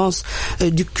la cadence,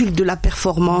 du culte de la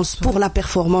performance, pour la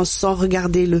performance, sans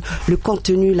regarder le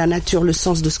contenu, la nature, le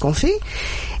sens de ce qu'on fait,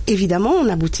 évidemment, on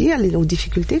aboutit aux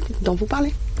difficultés dont vous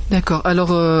parlez. D'accord.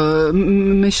 Alors,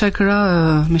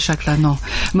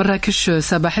 Mrakech,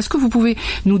 Sabah, est-ce que vous pouvez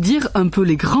nous dire un peu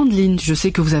les grandes lignes? Je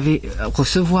sais que vous allez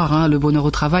recevoir le bonheur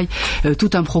au travail,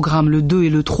 tout un programme, le 2 et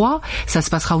le 3. Ça se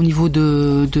passera au niveau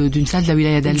d'une salle de la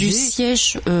wilaya d'Alger. Du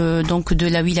siège donc de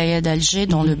la wilaya d'Alger,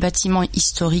 dans le bâtiment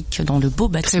historique, dans le beau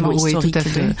bâtiment historique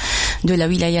de la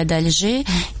wilaya d'Alger,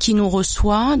 qui nous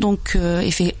reçoit. Donc,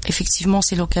 effectivement,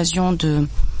 c'est l'occasion de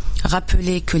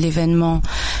rappeler que l'événement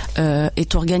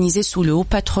est organisé sous le haut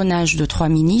patronage de 3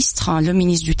 ministres, le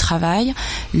ministre du Travail,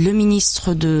 le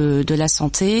ministre de la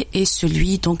Santé et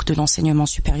celui donc de l'enseignement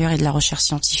supérieur et de la recherche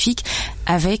scientifique,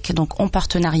 avec donc en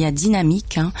partenariat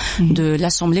dynamique de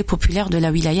l'Assemblée populaire de la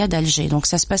wilaya d'Alger. Donc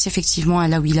ça se passe effectivement à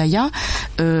la wilaya,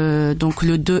 donc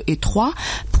le 2 et 3.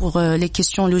 Pour les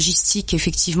questions logistiques,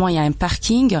 effectivement, il y a un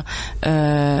parking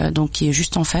donc qui est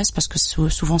juste en face, parce que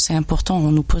souvent c'est important,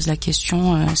 on nous pose la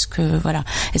question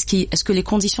est-ce que les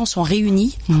conditions sont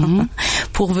réunies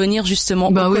pour venir justement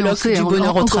au colloque du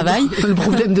bonheur au travail. Le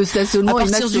problème de stationnement à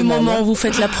partir du moment où vous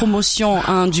faites la promotion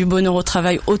du bonheur au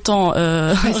travail, autant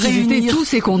réunir toutes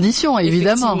ces conditions,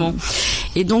 évidemment.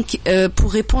 Et donc,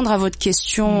 pour répondre à votre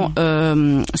question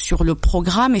sur le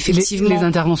programme, effectivement... Les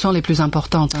interventions les plus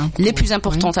importantes. Hein, les plus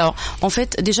importantes. Alors, en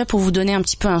fait, déjà pour vous donner un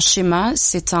petit peu un schéma,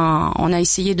 on a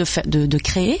essayé de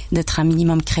créer, d'être un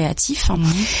minimum créatif.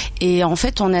 Et en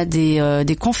fait, on a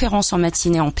des conférences en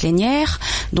matinée en plénière,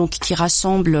 donc qui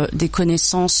rassemblent des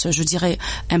connaissances, je dirais,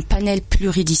 un panel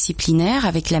pluridisciplinaire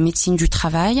avec la médecine du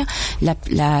travail,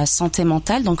 la santé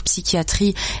mentale, donc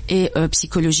psychiatrie et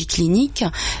psychologie clinique.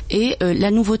 Et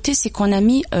la nouveauté, c'est qu'on a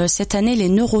mis cette année les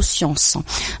neurosciences.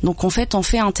 Donc en fait, on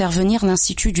fait intervenir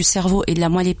l'Institut du cerveau et de la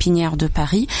moelle épinière de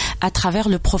Paris à travers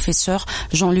le professeur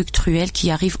Jean-Luc Truel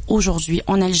qui arrive aujourd'hui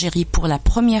en Algérie pour la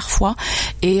première fois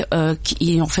et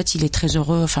en fait, il est très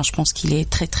heureux. Enfin, je pense qu'il est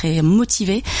très très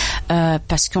motivé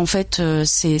parce qu'en fait,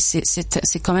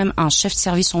 c'est quand même un chef de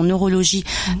service en neurologie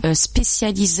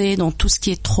spécialisé dans tout ce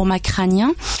qui est trauma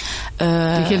crânien.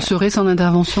 Et quelle serait son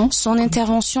intervention ? Son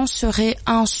intervention serait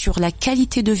sur la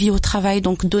qualité de vie au travail,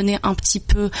 donc donner un petit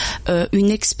peu une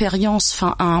expérience,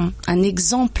 enfin un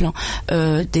exemple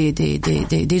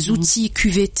des outils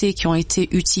QVT qui ont été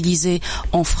utilisés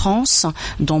en France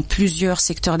dans plusieurs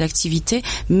secteurs d'activité,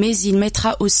 mais il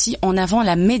mettra aussi en avant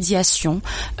la médiation,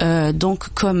 donc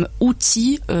comme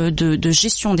outil de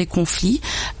gestion des conflits,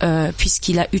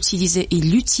 puisqu'il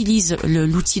utilise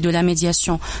l'outil de la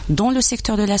médiation dans le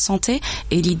secteur de la santé,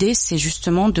 et l'idée c'est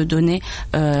justement de donner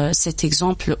cet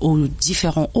exemple aux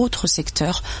différents autres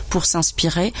secteurs pour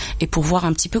s'inspirer et pour voir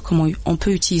un petit peu comment on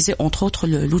peut utiliser entre autres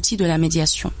l'outil de la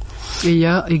médiation. Et il y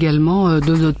a également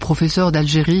de notre professeur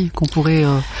d'Algérie qu'on pourrait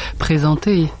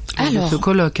présenter de ce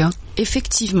colloque. Hein.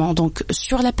 Effectivement, donc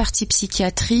sur la partie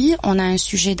psychiatrie, on a un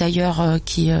sujet d'ailleurs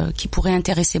qui pourrait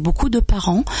intéresser beaucoup de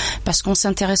parents, parce qu'on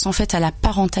s'intéresse en fait à la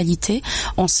parentalité,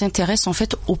 on s'intéresse en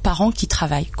fait aux parents qui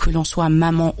travaillent, que l'on soit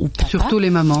maman ou papa. Surtout les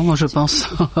mamans, moi je pense.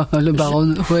 Le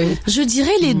baron, oui. Je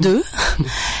dirais les deux.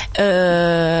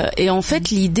 Et en fait,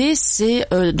 l'idée c'est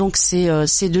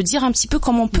de dire un petit peu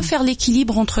comment on peut faire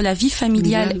l'équilibre entre la vie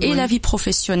familiale et la vie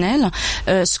professionnelle,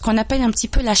 ce qu'on appelle un petit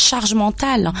peu la charge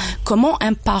mentale. Comment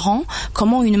un parent,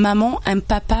 comment une maman, un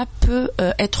papa peut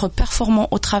être performant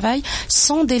au travail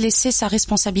sans délaisser sa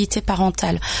responsabilité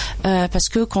parentale. Parce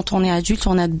que quand on est adulte,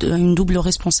 on a une double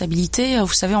responsabilité.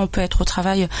 Vous savez, on peut être au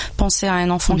travail, penser à un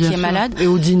enfant qui est malade. Et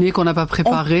au dîner qu'on n'a pas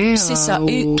préparé. C'est ça.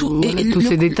 Et tous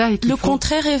ces détails. Le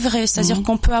contraire est vrai. C'est-à-dire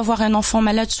qu'on peut avoir un enfant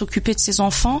malade, s'occuper de ses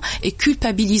enfants et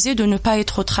culpabiliser de ne pas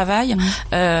être au travail.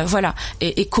 Voilà.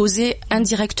 Et causer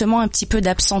indirectement un petit peu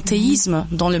d'absentéisme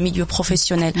dans le milieu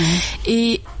professionnel.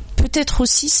 Et peut-être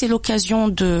aussi c'est l'occasion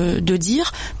de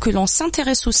dire que l'on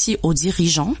s'intéresse aussi aux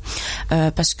dirigeants,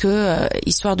 parce que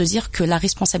histoire de dire que la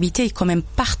responsabilité est quand même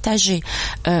partagée.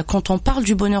 Quand on parle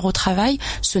du bonheur au travail,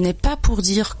 ce n'est pas pour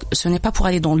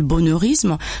aller dans le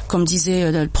bonheurisme, comme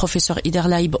disait le professeur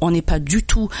Idir-Laib, on n'est pas du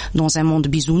tout dans un monde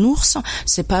bisounours.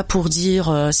 C'est pas pour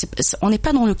dire, on n'est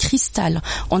pas dans le cristal.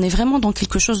 On est vraiment dans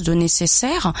quelque chose de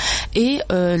nécessaire, et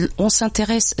on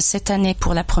s'intéresse cette année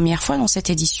pour la première fois dans cette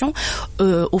édition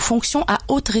aux fonctions à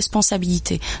haute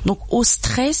responsabilité, donc au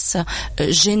stress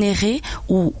généré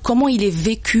ou comment il est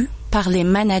vécu par les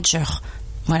managers.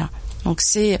 Voilà. Donc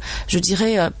c'est, je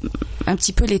dirais, un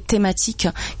petit peu les thématiques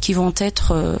qui vont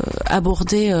être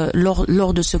abordées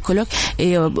lors de ce colloque.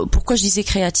 Et pourquoi je disais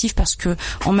créatif, parce que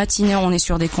en matinée on est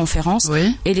sur des conférences,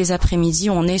 et les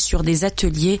après-midi on est sur des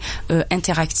ateliers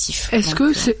interactifs. Est-ce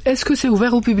que c'est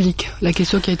ouvert au public? La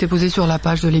question qui a été posée sur la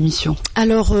page de l'émission.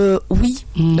 Alors oui,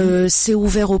 c'est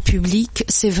ouvert au public.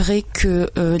 C'est vrai que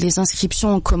les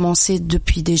inscriptions ont commencé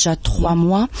depuis déjà 3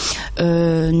 mois.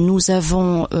 Nous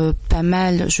avons pas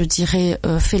mal, je dirais,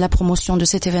 fait la promotion de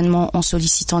cet événement en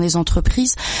sollicitant les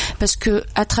entreprises, parce que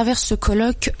à travers ce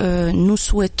colloque, nous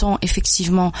souhaitons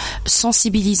effectivement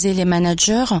sensibiliser les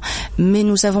managers, mais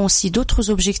nous avons aussi d'autres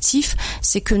objectifs.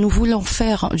 C'est que nous voulons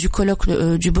faire du colloque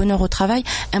du bonheur au travail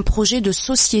un projet de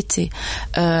société.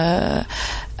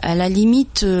 À la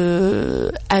limite,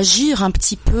 agir un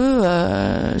petit peu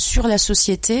sur la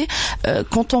société.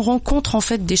 Quand on rencontre en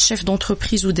fait des chefs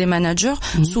d'entreprise ou des managers,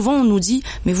 souvent on nous dit,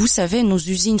 mais vous savez, nos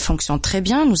usines fonctionnent très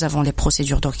bien, nous avons les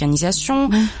procédures d'organisation,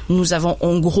 nous avons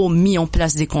en gros mis en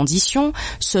place des conditions,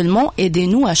 seulement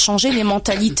aidez-nous à changer les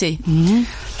mentalités.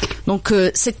 Donc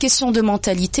cette question de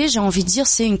mentalité, j'ai envie de dire,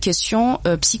 c'est une question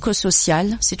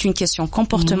psychosociale, c'est une question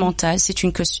comportementale, c'est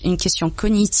une question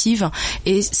cognitive,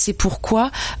 et c'est pourquoi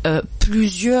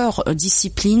plusieurs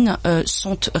disciplines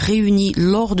sont réunies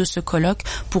lors de ce colloque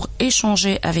pour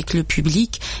échanger avec le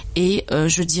public, et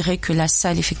je dirais que la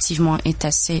salle effectivement est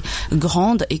assez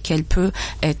grande et qu'elle peut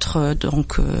être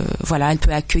elle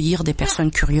peut accueillir des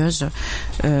personnes curieuses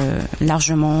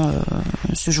largement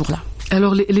ce jour-là.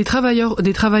 Alors des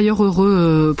travailleurs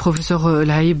heureux, professeur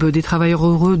Laib, des travailleurs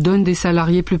heureux donnent des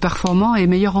salariés plus performants et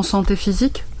meilleurs en santé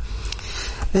physique?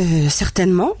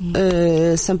 Certainement.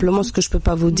 Simplement, ce que je peux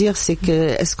pas vous dire, c'est que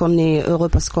est-ce qu'on est heureux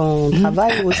parce qu'on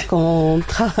travaille ou est-ce qu'on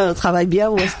travaille bien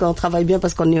ou est-ce qu'on travaille bien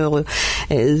parce qu'on est heureux.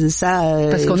 Ça.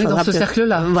 Parce qu'on est dans ce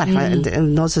cercle-là. Voilà,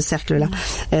 dans ce cercle-là.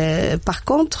 Par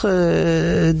contre,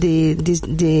 des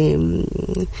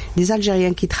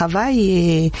Algériens qui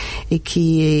travaillent et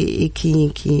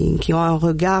qui ont un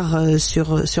regard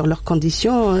sur leurs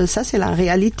conditions, ça c'est la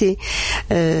réalité.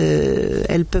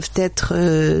 Elles peuvent être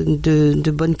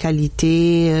de bonne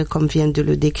qualité, comme vient de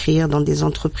le décrire, dans des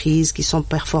entreprises qui sont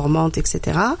performantes,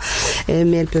 etc.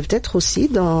 Mais elles peuvent être aussi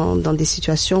dans des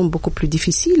situations beaucoup plus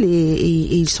difficiles et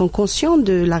ils sont conscients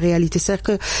de la réalité. C'est-à-dire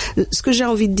que ce que j'ai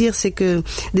envie de dire, c'est que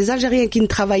des Algériens qui ne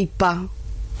travaillent pas,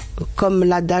 comme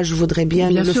l'adage voudrait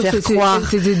bien le faire croire,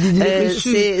 c'est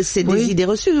des idées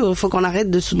reçues. Il faut qu'on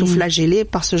arrête de s'auto-flageller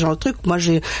par ce genre de truc. Moi,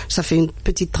 ça fait une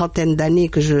petite trentaine d'années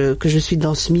que je suis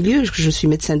dans ce milieu, que je suis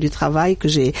médecin du travail, que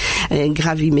j'ai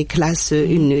gravi mes classes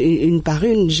une par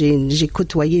une. J'ai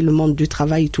côtoyé le monde du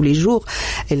travail tous les jours.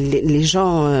 Les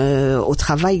gens au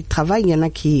travail, il y en a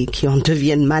qui en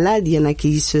deviennent malades, il y en a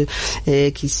qui se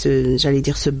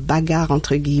bagarrent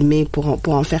entre guillemets pour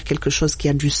en faire quelque chose qui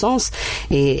a du sens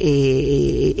et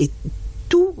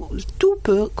tout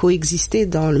peut coexister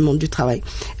dans le monde du travail.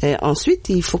 Ensuite,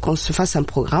 il faut qu'on se fasse un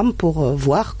programme pour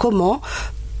voir comment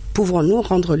pouvons-nous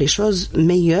rendre les choses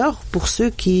meilleures pour ceux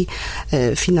qui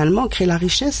finalement créent la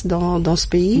richesse dans ce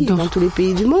pays, dans tous les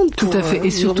pays du monde. Tout à fait,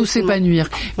 et surtout s'épanouir.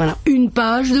 Voilà. Une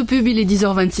page de pub, il est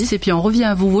 10h26 et puis on revient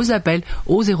à vous, vos appels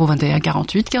au 021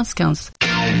 48 15 15.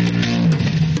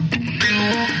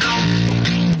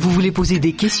 Vous voulez poser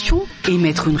des questions,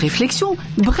 émettre une réflexion,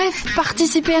 bref,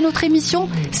 participer à notre émission,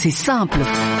 c'est simple.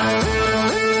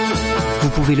 Vous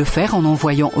pouvez le faire en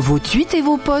envoyant vos tweets et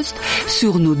vos posts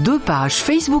sur nos 2 pages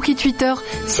Facebook et Twitter,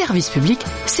 Service Public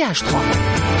CH3.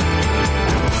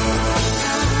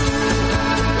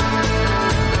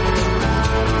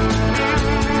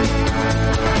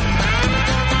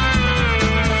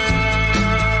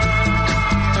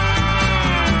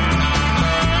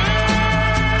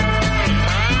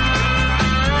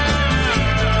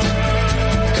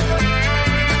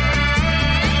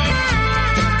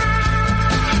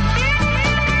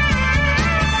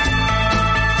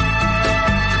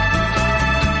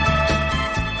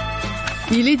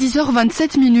 Il est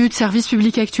 10h27, Service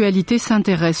Public Actualité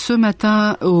s'intéresse ce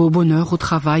matin au bonheur, au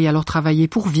travail. Alors travailler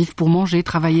pour vivre, pour manger,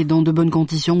 travailler dans de bonnes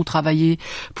conditions, ou travailler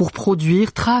pour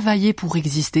produire, travailler pour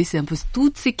exister. C'est un peu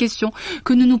toutes ces questions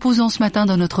que nous nous posons ce matin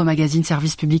dans notre magazine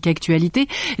Service Public Actualité.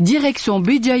 Direction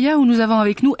Béjaïa où nous avons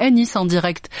avec nous Anis en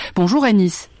direct. Bonjour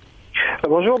Anis.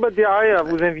 Bonjour Badiaï, à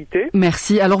vous inviter.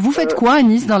 Merci. Alors vous faites quoi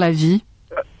Anis dans la vie ?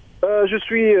 Je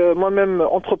suis moi-même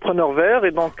entrepreneur vert et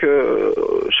donc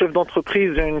chef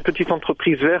d'entreprise d'une petite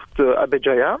entreprise verte à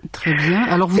Béjaïa. Très bien.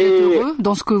 Alors vous êtes heureux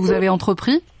dans ce que vous avez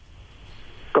entrepris ?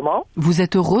 Comment ? Vous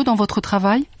êtes heureux dans votre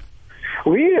travail ?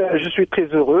 Oui, je suis très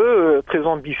heureux, très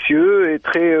ambitieux et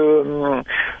très...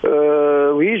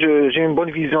 oui, j'ai une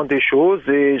bonne vision des choses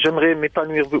et j'aimerais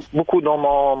m'épanouir beaucoup dans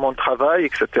mon travail,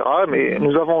 etc. Mais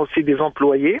nous avons aussi des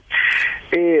employés.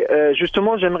 Et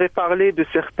justement, j'aimerais parler de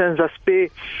certains aspects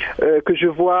que je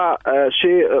vois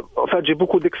chez... enfin, j'ai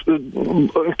une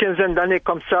quinzaine d'années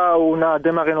comme ça où on a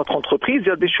démarré notre entreprise. Il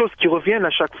y a des choses qui reviennent à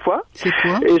chaque fois. C'est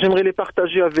quoi ? Et j'aimerais les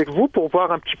partager avec vous pour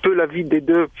voir un petit peu l'avis des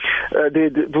deux,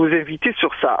 de vos invités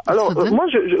sur ça. Alors, moi,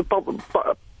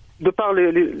 de par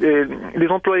les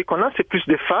employés qu'on a, c'est plus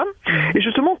des femmes. Et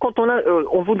justement, quand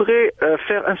on voudrait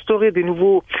faire instaurer des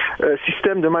nouveaux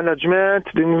systèmes de management,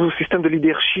 des nouveaux systèmes de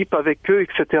leadership avec eux,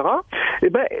 etc. Eh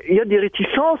ben, il y a des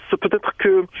réticences. Peut-être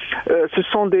que ce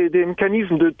sont des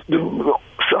mécanismes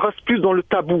ça reste plus dans le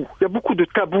tabou. Il y a beaucoup de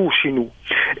tabous chez nous.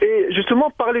 Et justement,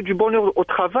 parler du bonheur au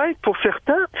travail, pour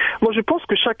certains, moi je pense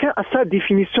que chacun a sa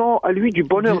définition à lui du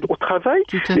bonheur au travail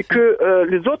et que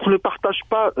les autres ne partagent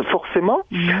pas forcément.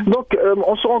 Donc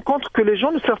on se rend compte que les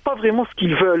gens ne savent pas vraiment ce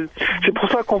qu'ils veulent. C'est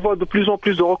pour ça qu'on voit de plus en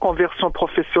plus de reconversions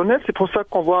professionnelles. C'est pour ça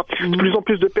qu'on voit de plus en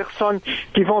plus de personnes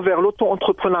qui vont vers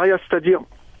l'auto-entrepreneuriat, c'est-à-dire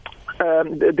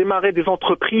démarrer des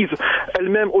entreprises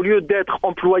elles-mêmes au lieu d'être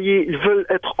employés, ils veulent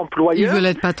être employeurs. Ils veulent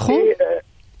être patrons.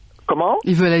 Comment ?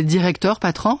 Ils veulent être directeurs,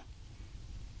 patrons.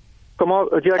 Comment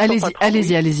directeur,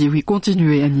 allez-y, oui,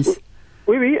 continuez, Anis.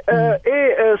 Oui.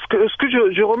 Et ce que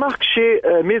je remarque chez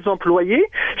mes employés,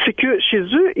 c'est que chez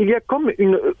eux, il y a comme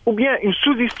ou bien une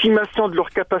sous-estimation de leur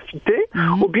capacité,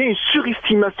 ou bien une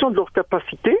surestimation de leur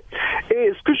capacité.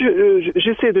 Et ce que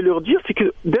j'essaie de leur dire, c'est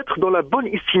que d'être dans la bonne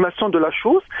estimation de la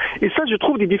chose. Et ça, je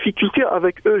trouve des difficultés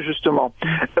avec eux, justement.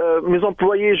 Mes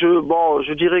employés,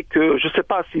 je dirais que je sais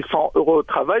pas s'ils sont heureux au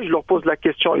travail. Je leur pose la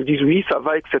question, ils disent oui, ça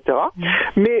va, etc.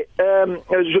 Mais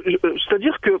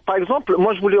c'est-à-dire que, par exemple,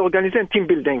 moi, je voulais organiser un team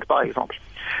building, par exemple.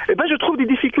 Eh ben, je trouve des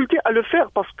difficultés à le faire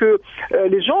parce que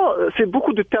les gens, c'est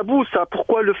beaucoup de tabous, ça.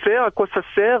 Pourquoi le faire? À quoi ça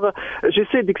sert?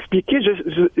 J'essaie d'expliquer,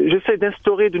 j'essaie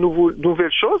d'instaurer de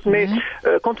nouvelles choses, mais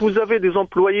quand vous avez des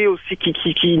employés aussi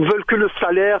qui ne veulent que le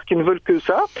salaire, qui ne veulent que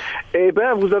ça, eh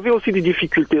ben, vous avez aussi des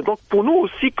difficultés. Donc, pour nous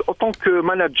aussi, en tant que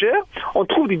manager, on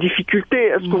trouve des difficultés.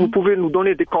 Est-ce que vous pouvez nous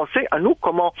donner des conseils à nous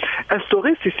comment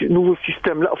instaurer ces nouveaux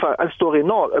systèmes-là? Enfin, instaurer,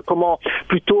 non, comment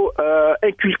plutôt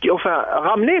inculquer, enfin,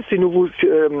 ramener ces nouveaux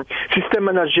système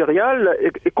managérial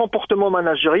et comportement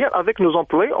managérial avec nos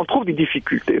employés, on trouve des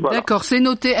difficultés. Voilà. D'accord, c'est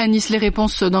noté, Anis, les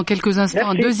réponses dans quelques instants.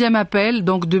 Merci. Un deuxième appel,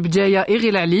 donc de Bdjaya et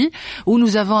Relali, où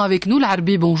nous avons avec nous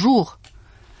l'Arbi. Bonjour.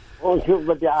 Bonjour,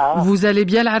 Badia. Vous allez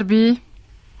bien, l'Arbi?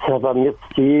 Ça va,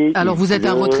 merci. Alors, vous êtes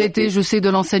un retraité, je sais, de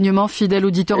l'enseignement, fidèle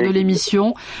auditeur de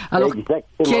l'émission. Alors,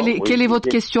 quelle est votre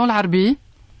question, l'Arbi?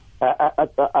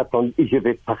 Attendez, je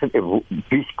vais parler,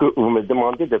 puisque vous me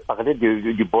demandez de parler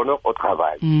du bonheur au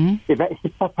travail. Eh bien,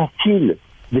 c'est pas facile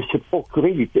de se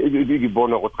procurer du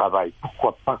bonheur au travail.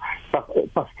 Pourquoi pas?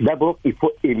 Parce que d'abord, il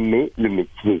faut aimer le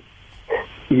métier.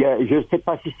 Je ne sais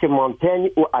pas si c'est Montaigne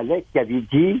ou Alec qui avait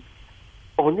dit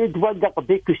on ne doit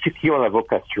garder que ceux qui ont la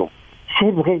vocation.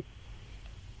 C'est vrai.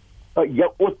 Il y a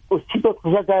aussi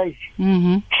d'autres adages.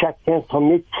 Chacun son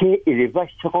métier et les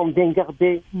vaches seront bien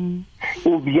gardées.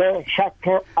 Ou bien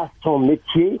chacun a son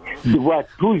métier, doit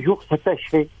toujours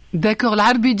s'attacher. D'accord.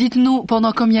 L'Arbi, dites-nous,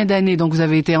 pendant combien d'années donc vous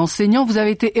avez été enseignant? Vous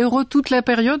avez été heureux toute la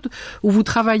période où vous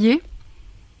travaillez?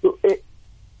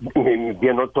 Mais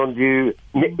bien entendu,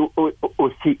 mais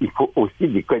aussi, il faut aussi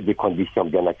des conditions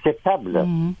bien acceptables.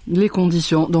 Les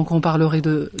conditions, donc on parlerait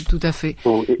de tout à fait.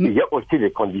 Il y a aussi les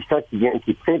conditions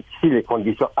qui prennent, si les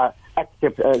conditions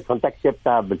sont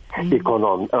acceptables et qu'on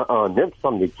en aime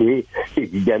son métier,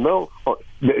 évidemment,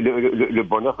 le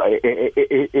bonheur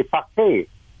est parfait.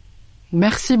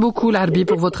 Merci beaucoup, l'Arbi,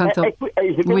 pour votre intervention.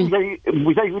 Je vais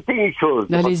vous ajouter une chose.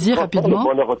 Allez-y, rapidement. Le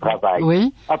bonheur au travail.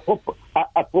 Oui. À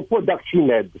propos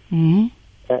d'Archimède.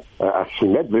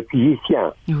 Archimède, le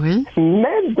physicien. Oui.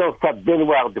 Même dans sa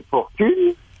baignoire de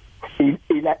fortune,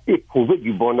 il a éprouvé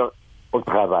du bonheur au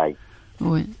travail.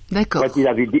 Oui, d'accord. Quand il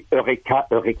avait dit Eureka,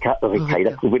 Eureka, Eureka, il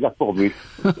a trouvé la formule.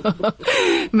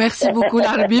 Merci beaucoup,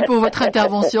 l'Arbi, pour votre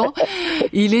intervention.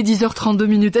 Il est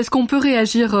 10h32. Est-ce qu'on peut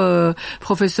réagir,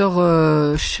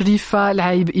 professeur Shrifa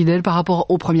Laib Idel, par rapport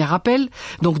au premier appel,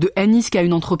 donc de Anis, qui a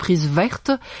une entreprise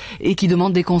verte et qui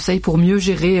demande des conseils pour mieux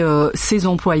gérer ses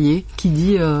employés, qui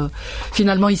dit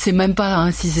finalement il sait même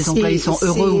pas si ses employés sont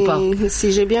heureux ou pas.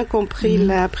 Si j'ai bien compris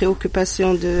la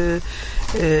préoccupation de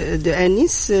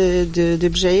Anis, de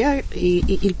Bdjaya,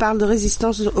 il parle de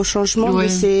résistance au changement de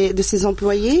ses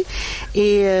employés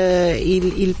et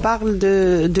il parle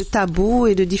de tabous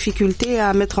et de difficultés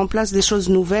à mettre en place des choses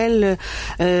nouvelles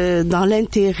dans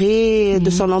l'intérêt de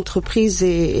son entreprise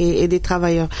et des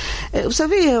travailleurs. Vous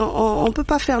savez, on peut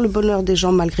pas faire le bonheur des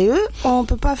gens malgré eux, on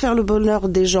peut pas faire le bonheur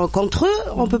des gens contre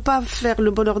eux, on peut pas faire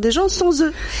le bonheur des gens sans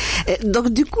eux. Donc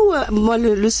du coup, moi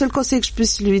le seul conseil que je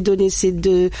puisse lui donner, c'est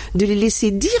de les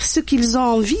laisser dire ce qu'ils ont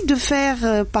envie de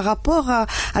faire par rapport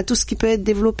à tout ce qui peut être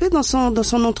développé dans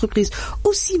son entreprise,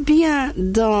 aussi bien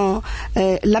dans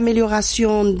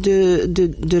l'amélioration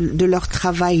de leur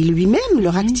travail lui-même,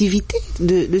 leur activité,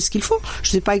 de ce qu'ils font. Je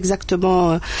ne sais pas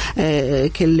exactement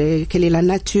quelle est la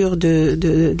nature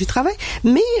du travail,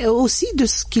 mais aussi de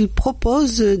ce qu'ils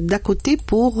proposent d'à côté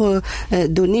pour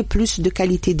donner plus de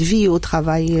qualité de vie au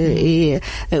travail. Et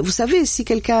vous savez, si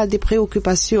quelqu'un a des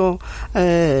préoccupations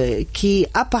qui,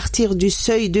 à partir du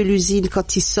seuil de l'usine,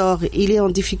 quand il sort, il est en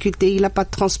difficulté, il n'a pas de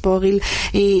transport, il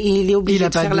est obligé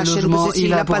de faire la chaîne possessive,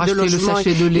 il n'a pas de logement,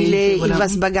 il va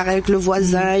se bagarrer avec le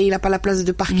voisin, il n'a pas la place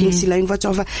de parking s'il a une voiture.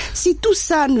 Enfin, si tout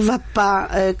ça ne va pas,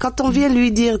 quand on vient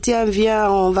lui dire tiens viens,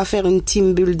 on va faire une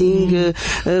team building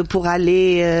pour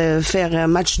aller faire un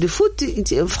match de foot,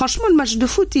 franchement le match de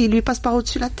foot il lui passe par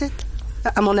au-dessus la tête,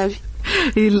 à mon avis.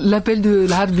 Et l'appel de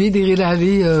l'Arbi,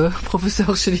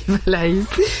 professeur Idir-Laib,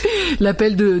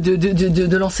 l'appel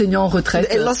de l'enseignant en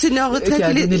retraite. L'enseignant en retraite,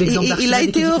 il a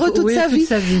été heureux toute sa vie.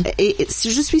 Et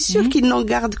je suis sûre qu'il n'en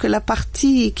garde que la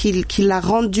partie qu'il a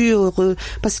rendue heureux.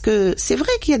 Parce que c'est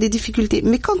vrai qu'il y a des difficultés,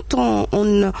 mais quand on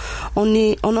en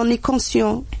est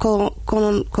conscient, qu'on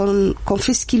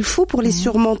fait ce qu'il faut pour les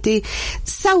surmonter,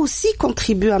 ça aussi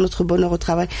contribue à notre bonheur au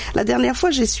travail. La dernière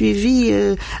fois, j'ai suivi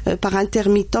par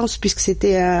intermittence, puisque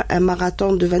c'était un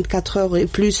marathon de 24 heures et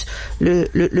plus,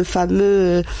 le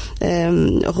fameux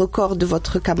record de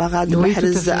votre camarade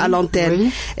Mahrez à l'antenne.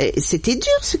 Oui. C'était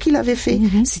dur ce qu'il avait fait.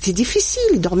 C'était difficile.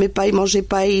 Il dormait pas, il mangeait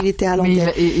pas, il était à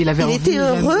l'antenne. Il était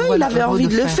heureux, il avait envie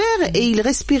de le faire et il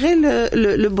respirait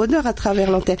le bonheur à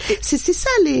travers l'antenne. C'est ça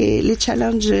les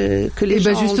challenges que les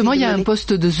gens ont. Justement, il y a un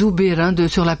post de Zoubeir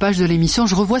sur la page de l'émission.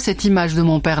 Je revois cette image de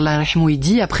mon père, la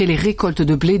Rahmouidi, après les récoltes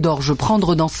de blé d'orge,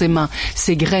 prendre dans ses mains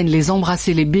ses graines, les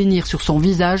embrasser, les bénir sur son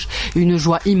visage, une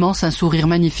joie immense, un sourire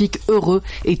magnifique, heureux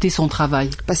était son travail.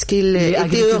 Parce qu'il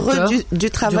était heureux du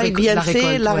travail bien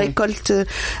fait, la récolte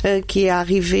qui est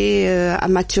arrivée à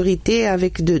maturité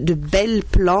avec de belles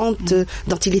plantes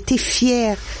dont il était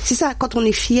fier. C'est ça, quand on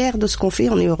est fier de ce qu'on fait,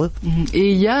 on est heureux.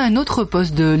 Et il y a un autre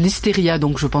post de l'Hystéria,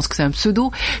 donc je pense que c'est un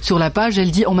pseudo, sur la page,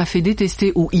 elle dit, on m'a fait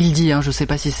détester, ou il dit, je sais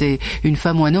pas si c'est une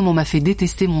femme ou un homme, on m'a fait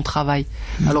détester mon travail.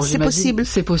 Alors c'est possible.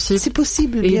 C'est possible. C'est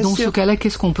possible. Et dans ce cas-là,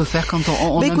 qu'est-ce qu'on peut faire quand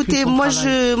on écoutez, moi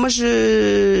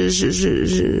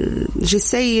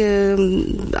j'essaye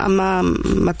à ma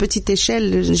petite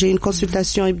échelle. J'ai une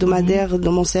consultation hebdomadaire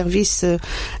dans mon service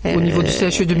au niveau du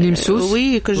CHU de Beni-Messous.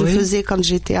 Oui, que je faisais quand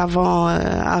j'étais avant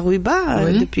à Ruba,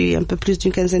 depuis un peu plus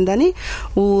d'une quinzaine d'années,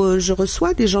 où je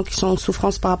reçois des gens qui sont en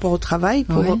souffrance par rapport au travail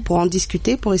pour en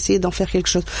discuter, pour essayer d'en faire quelque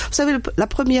chose. Vous savez, la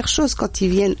première chose quand ils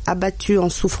viennent abattus en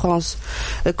souffrance,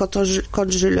 quand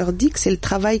je leur dis que c'est le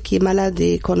travail qui est malade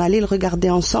et qu'on allait le regarder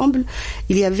ensemble,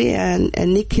 il y avait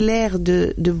un éclair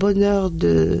de bonheur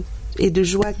et de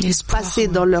joie qui se passait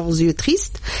dans leurs yeux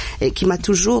tristes et qui m'a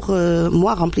toujours,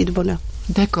 moi, rempli de bonheur.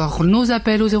 D'accord. Nos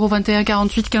appels au 021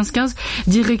 48 15 15,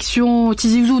 direction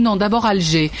Tizi Ouzou, non, d'abord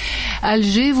Alger.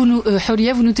 Alger,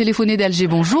 Houria, vous nous téléphonez d'Alger.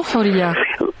 Bonjour, Houria.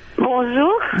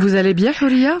 Bonjour. Vous allez bien,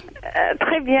 Houria?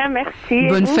 Très bien, merci.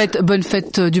 Bonne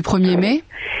fête du 1er mai.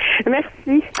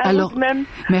 Merci. Alors, même.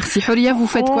 Merci. Houria, vous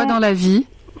faites quoi dans la vie?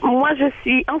 Moi, je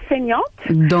suis enseignante.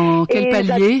 Dans quel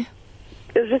palier?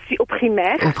 Je suis au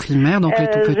primaire. Au primaire, donc les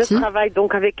tout petits. Je travaille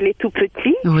donc avec les tout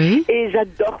petits. Oui. Et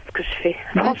j'adore ce que je fais.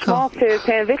 Franchement,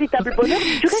 c'est un véritable bonheur.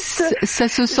 Ça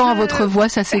se sent à votre voix,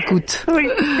 ça s'écoute. Oui.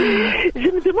 Je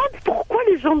me demande pourquoi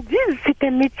les gens disent c'est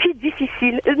un métier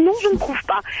difficile. Non, je ne trouve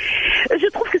pas. Je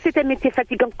trouve que c'est un métier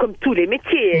fatigant comme tous les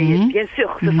métiers. Bien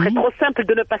sûr, ce serait trop simple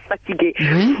de ne pas se fatiguer.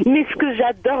 Mais ce que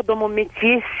j'adore dans mon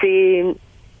métier, c'est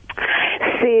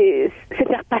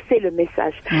faire passer le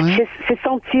message. C'est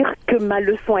sentir que ma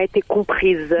leçon a été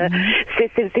comprise.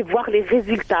 C'est voir les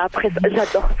résultats après.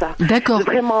 J'adore ça. D'accord.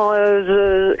 Vraiment,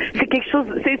 c'est quelque chose,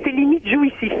 c'est limite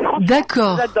jouissif.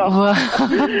 D'accord. J'adore.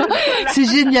 Voilà. C'est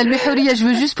génial. Mais Houria, je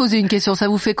veux juste poser une question. Ça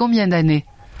vous fait combien d'années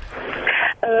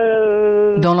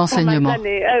dans l'enseignement?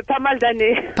 Pas mal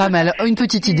d'années. Pas mal. Une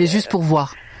petite idée, juste pour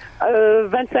voir.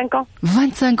 25 ans.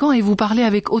 25 ans et vous parlez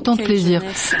avec autant de plaisir.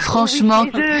 Franchement.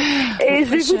 Et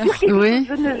je vais vous dire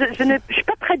je ne suis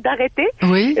pas prête d'arrêter.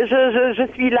 Oui. Je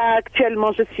suis là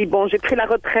actuellement. J'ai pris ma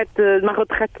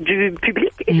retraite du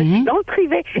public et je suis dans le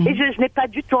privé et je n'ai pas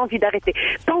du tout envie d'arrêter.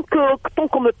 Tant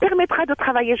qu'on me permettra de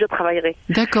travailler, je travaillerai.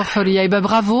 D'accord, Houria.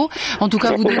 Bravo. En tout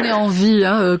cas, vous donnez envie,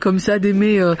 comme ça,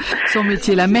 d'aimer son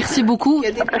métier là. Merci beaucoup.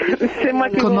 C'est moi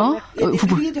qui Comment?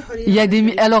 Il y a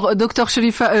des alors, docteur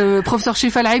professeur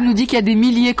Idir-Laib nous dit qu'il y a des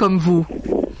milliers comme vous.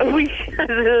 Oui,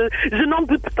 je n'en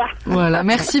doute pas. Voilà,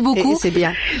 merci beaucoup. C'est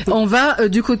bien. On va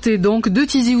du côté donc de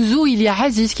Tizi Ouzou. Il y a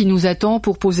Aziz qui nous attend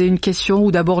pour poser une question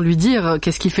ou d'abord lui dire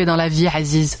qu'est-ce qu'il fait dans la vie,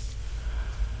 Aziz.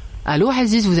 Allô,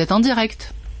 Aziz, vous êtes en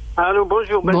direct. Allô,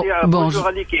 bonjour, bonjour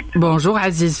à l'équipe. Bonjour,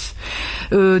 Aziz.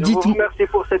 Dites-moi.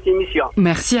 Merci pour cette émission.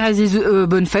 Merci, Aziz.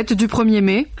 Bonne fête du 1er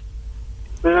mai.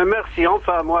 Merci.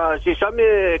 Enfin, moi, j'ai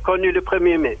jamais connu le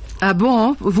 1er mai. Ah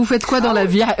bon? Vous faites quoi dans la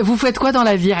vie? Vous faites quoi dans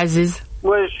la vie, Aziz?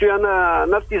 Moi, je suis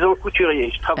un artisan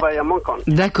couturier. Je travaille à mon compte.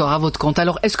 D'accord, à votre compte.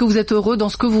 Alors, est-ce que vous êtes heureux dans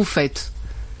ce que vous faites?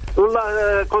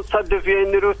 Quand ça devient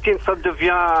une routine,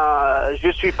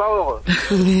 je suis pas heureux.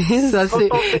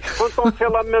 Quand on fait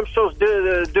la même chose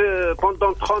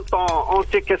pendant 30 ans, on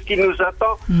sait qu'est-ce qui nous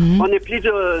attend. On est plus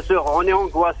heureux, on est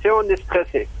angoissé, on est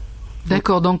stressé.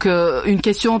 D'accord, donc une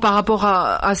question par rapport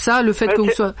à ça, le fait que vous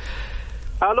soyez...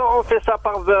 Alors on fait ça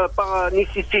par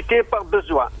nécessité, par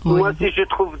besoin. Oui. Moi, si je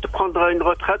trouve de prendre une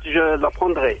retraite, je la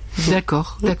prendrai.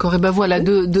 D'accord. Et ben voilà,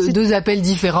 deux appels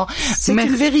différents. C'est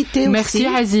une vérité aussi. Merci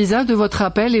Aziza de votre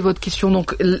appel et votre question.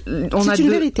 Donc on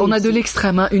a de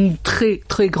l'extrême, hein, une très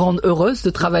très grande heureuse de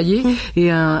travailler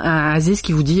et un Aziz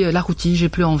qui vous dit la routine, j'ai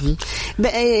plus envie.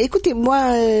 Ben écoutez,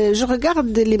 moi je regarde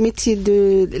les métiers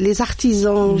les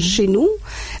artisans chez nous.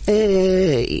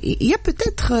 Il y a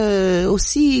peut-être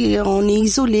aussi, on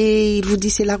est isolé, il vous dit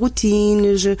c'est la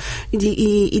routine,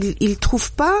 il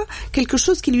trouve pas quelque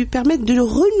chose qui lui permette de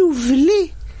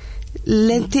renouveler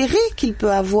l'intérêt qu'il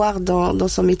peut avoir dans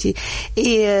son métier.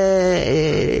 Et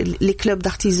les clubs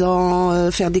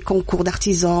d'artisans, faire des concours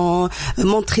d'artisans,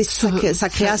 montrer sa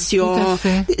création,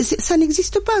 ça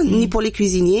n'existe pas, ni pour les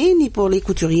cuisiniers, ni pour les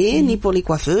couturiers, ni pour les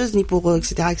coiffeuses, ni pour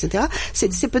etc.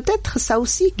 C'est peut-être ça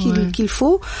aussi qu'il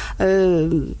faut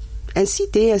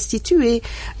instituer.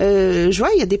 Je vois,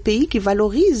 il y a des pays qui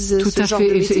valorisent ce genre de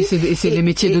métier. Et c'est les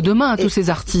métiers de demain, tous ces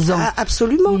artisans.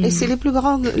 Absolument. Et c'est les plus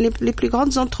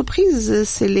grandes entreprises,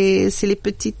 c'est les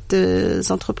petites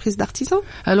entreprises d'artisans.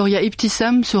 Alors il y a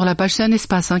Ibtissam sur la page C'est un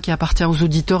espace qui appartient aux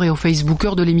auditeurs et aux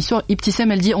Facebookers de l'émission.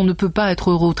 Ibtissam, elle dit on ne peut pas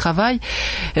être heureux au travail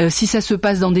si ça se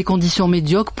passe dans des conditions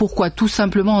médiocres. Pourquoi? Tout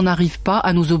simplement on n'arrive pas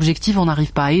à nos objectifs, on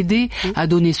n'arrive pas à aider, à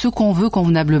donner ce qu'on veut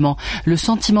convenablement. Le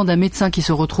sentiment d'un médecin qui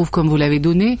se retrouve comme vous l'avez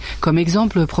donné, comme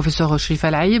exemple, professeur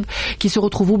Idir-Laib, qui se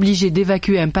retrouve obligé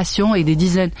d'évacuer un patient et des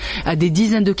dizaines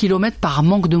de kilomètres par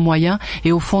manque de moyens,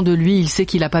 et au fond de lui, il sait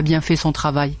qu'il n'a pas bien fait son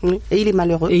travail. Oui. Et il est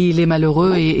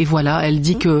malheureux. Et voilà, elle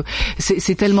dit que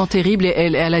c'est tellement terrible et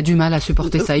elle a du mal à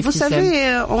supporter ça. Vous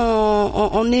savez,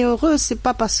 on est heureux, c'est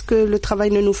pas parce que le travail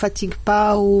ne nous fatigue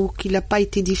pas ou qu'il n'a pas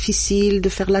été difficile de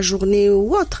faire la journée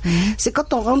ou autre. C'est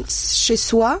quand on rentre chez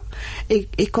soi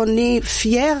et qu'on est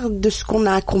fier de ce qu'on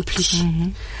a accompli.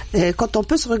 Quand on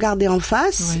peut se regarder en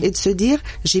face et de se dire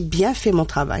j'ai bien fait mon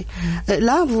travail.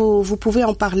 Là, vous pouvez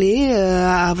en parler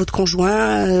à votre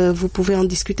conjoint, vous pouvez en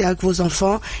discuter avec vos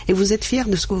enfants et vous êtes fiers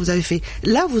de ce que vous avez fait.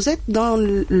 Là, vous êtes dans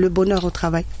le bonheur au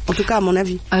travail. En tout cas, à mon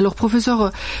avis. Alors,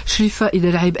 professeur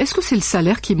Idir-Laib, est-ce que c'est le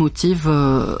salaire qui motive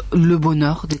le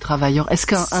bonheur des travailleurs? Est-ce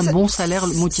qu'un bon salaire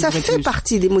motiverait plus? Ça fait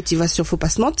partie des motivations, faut pas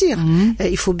se mentir.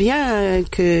 Il faut bien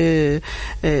que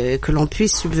l'on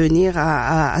puisse subvenir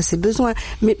à ses besoins.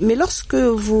 Mais lorsque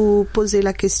vous posez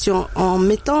la question en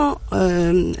mettant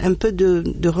un peu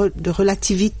de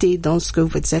relativité dans ce que vous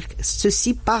faites,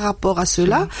 ceci par rapport à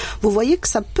cela, vous voyez que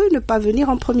ça peut ne pas venir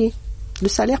en premier. Le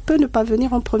salaire peut ne pas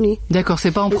venir en premier. D'accord,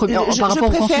 c'est pas en premier. Par rapport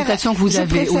aux consultations que vous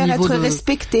avez au niveau de... Je préfère être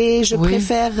respecté, je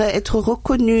préfère être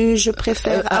reconnu, je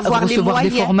préfère avoir les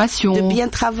moyens de bien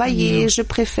travailler, je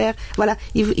préfère... Voilà,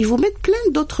 ils vous mettent plein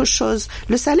d'autres choses.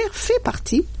 Le salaire fait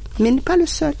partie, mais n'est pas le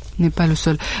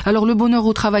seul. Alors le bonheur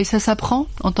au travail, ça s'apprend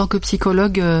en tant que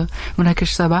psychologue,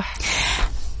 Mrakech Sabah?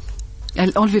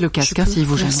 Enlevez le casque si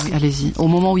vous gêne. Allez-y. Au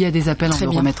moment où il y a des appels, Très on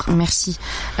va bien. remettre. Merci.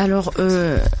 Alors,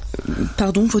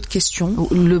 pardon, votre question.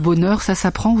 Le bonheur, ça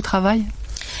s'apprend au travail?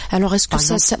 Alors est-ce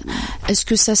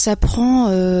que ça s'apprend?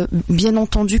 Bien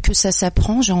entendu que ça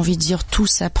s'apprend. J'ai envie de dire tout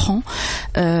s'apprend.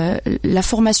 La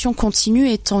formation continue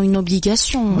étant une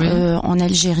obligation en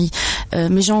Algérie,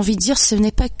 mais j'ai envie de dire ce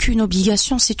n'est pas qu'une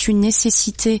obligation, c'est une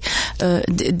nécessité.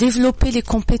 Développer les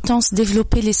compétences,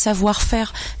 développer les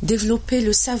savoir-faire, développer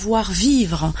le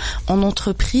savoir-vivre en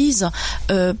entreprise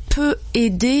peut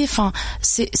aider. Enfin,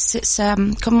 ça.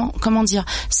 Comment dire?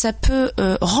 Ça peut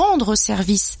rendre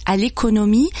service à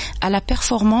l'économie, à la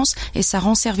performance, et ça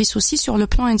rend service aussi sur le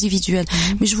plan individuel.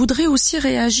 Mais je voudrais aussi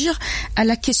réagir à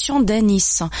la question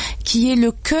d'Anis, qui est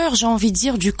le cœur, j'ai envie de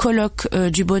dire, du colloque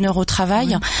du bonheur au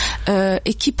travail,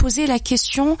 et qui posait la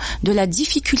question de la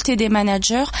difficulté des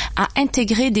managers à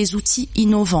intégrer des outils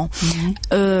innovants.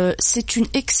 C'est une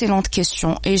excellente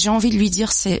question, et j'ai envie de lui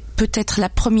dire, c'est peut-être la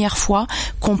première fois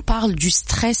qu'on parle du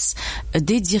stress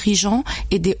des dirigeants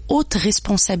et des hautes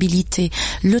responsabilités.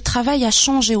 Le travail a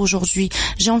changé aujourd'hui.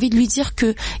 J'ai envie de lui dire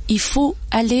que il faut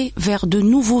aller vers de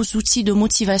nouveaux outils de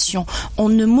motivation. On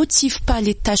ne motive pas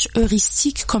les tâches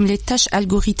heuristiques comme les tâches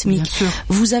algorithmiques.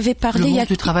 Vous avez parlé, il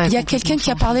y a quelqu'un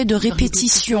qui a parlé de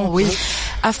répétition.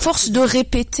 À force de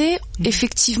répéter,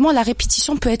 effectivement, la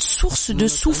répétition peut être source de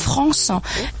souffrance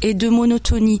et de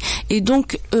monotonie. Et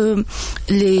donc,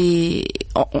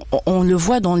 on le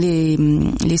voit dans les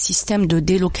systèmes de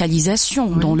délocalisation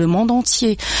dans le monde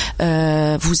entier.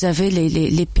 Vous avez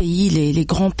les pays, les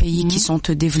grands pays qui sont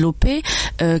développés,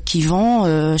 qui vont,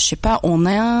 je sais pas, en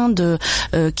Inde,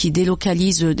 qui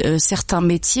délocalisent certains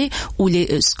métiers ou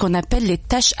ce qu'on appelle les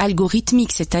tâches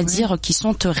algorithmiques, c'est-à-dire qui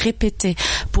sont répétées.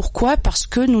 Pourquoi ? Parce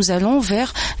que nous allons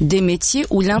vers des métiers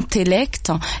où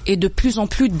l'intellect est de plus en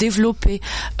plus développé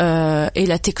et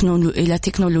la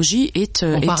technologie est.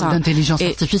 On parle d'intelligence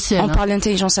artificielle. On parle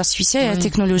d'intelligence artificielle. Et la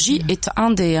technologie est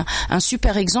un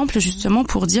super exemple justement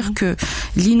pour dire que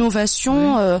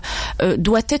l'innovation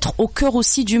doit être au cœur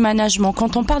aussi du management.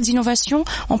 Quand on parle d'innovation,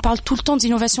 on parle tout le temps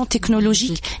d'innovation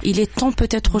technologique. Il est temps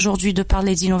peut-être aujourd'hui de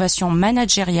parler d'innovation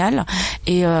managériale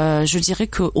et je dirais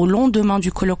qu'au lendemain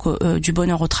du colloque du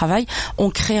bonheur au travail, on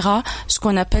créera ce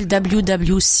qu'on appelle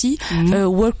WWC,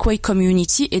 Workway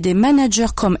Community, et des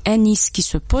managers comme Anis qui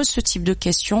se posent ce type de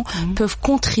questions peuvent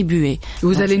contribuer.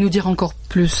 Vous allez nous dire encore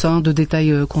plus de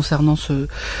détails concernant ce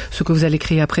que vous allez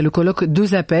créer après le colloque.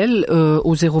 2 appels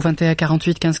au 021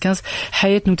 48 15 15.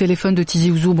 Hayat nous téléphone de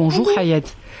Tizi Ouzou. Bonjour Hayat.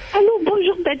 Allô,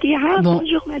 bonjour Badira,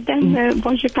 bonjour madame.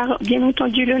 Bon, j'ai pas bien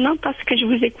entendu le nom parce que je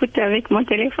vous écoute avec mon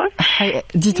téléphone.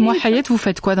 Dites-moi Hayat, vous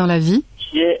faites quoi dans la vie?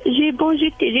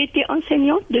 J'ai été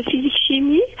enseignante de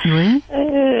physique-chimie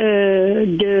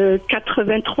de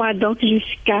 83 donc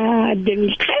jusqu'à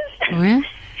 2013. Oui.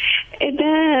 Eh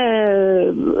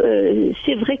ben,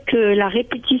 c'est vrai que la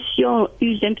répétition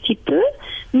use un petit peu,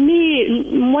 mais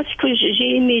moi, ce que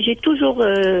j'ai aimé, j'ai toujours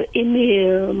aimé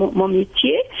mon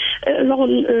métier. Alors,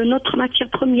 notre matière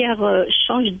première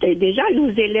change déjà.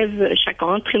 Nos élèves, chaque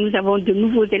rentrée, nous avons de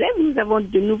nouveaux élèves, nous avons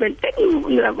de nouvelles têtes,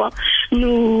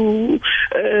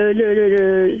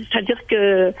 c'est-à-dire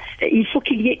que il faut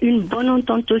qu'il y ait une bonne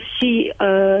entente aussi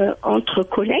entre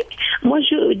collègues. Moi,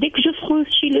 dès que je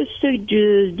franchis le seuil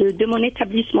de mon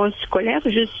établissement scolaire,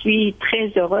 je suis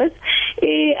très heureuse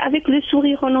et avec le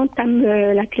sourire on entame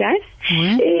la classe.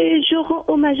 Et je rends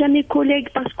hommage à mes collègues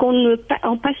parce qu'on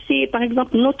passait par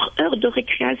exemple notre heure de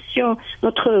récréation,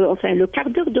 le quart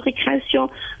d'heure de récréation,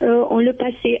 on le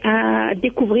passait à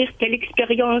découvrir quelle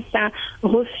expérience, à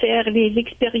refaire les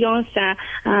expériences,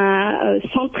 à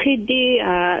s'entraider,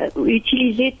 à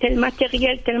utiliser tel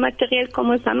matériel,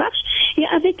 comment ça marche. Et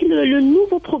avec le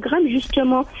nouveau programme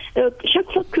justement,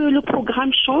 chaque fois que le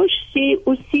programme change, c'est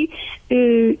aussi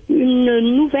une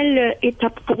nouvelle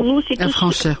étape pour nous. C'est à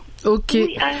franchir. Ok.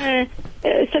 Oui,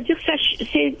 c'est-à-dire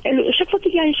chaque fois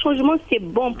qu'il y a un changement, c'est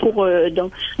bon pour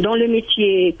dans le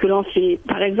métier que l'on fait.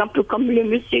 Par exemple, comme le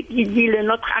monsieur qui dit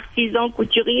notre artisan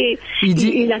couturier,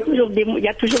 il y a toujours des mots.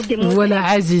 Voilà,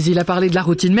 Aziz, il a parlé de la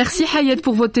routine. Merci Hayat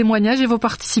pour votre témoignage et vos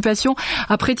participations.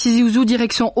 Après Tizi Ouzou,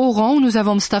 direction Oran, où nous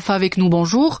avons Mustapha avec nous.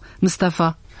 Bonjour,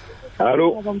 Mustapha.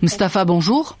 Allô. Mustapha,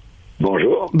 bonjour.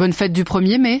 Bonjour. Bonne fête du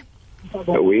 1er mai.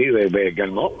 Oui,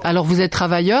 également. Alors vous êtes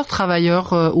travailleur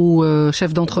ou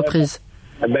chef d'entreprise?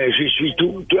 Je suis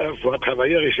tout à la fois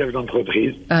travailleur et chef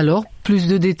d'entreprise. Alors, plus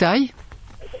de détails?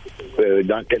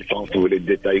 Dans quel sens vous voulez de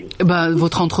détails?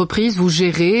 Votre entreprise, vous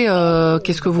gérez,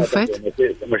 qu'est-ce que vous faites?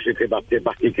 Moi, je suis très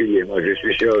particulier. Moi, je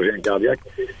suis chirurgien cardiaque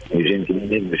et j'ai une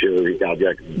clinique de chirurgie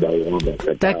cardiaque.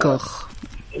 D'accord.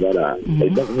 Voilà. Et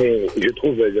donc, mais je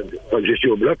trouve, quand je suis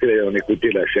au bloc, on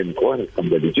écoutait la chaîne 3, comme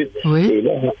d'habitude. Oui. Et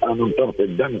là, on entend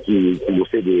cette dame qui nous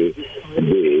fait des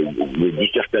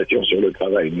dissertations sur le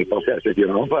travail. Mais pensez à ceux qui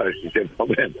n'en ont pas, c'est le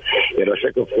problème. Et alors,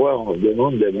 chaque fois, on se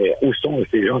demande, mais où sont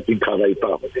ces gens qui ne travaillent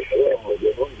pas?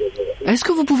 Est-ce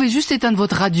que vous pouvez juste éteindre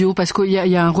votre radio parce qu'il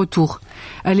y a un retour?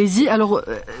 Allez-y. Alors,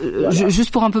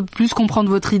 juste pour un peu plus comprendre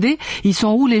votre idée, ils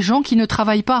sont où les gens qui ne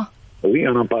travaillent pas? Oui,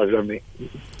 on n'en parle jamais.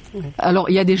 Alors,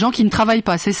 il y a des gens qui ne travaillent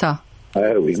pas, c'est ça?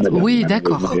 Oui, madame, oui,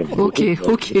 d'accord. Ok.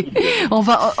 On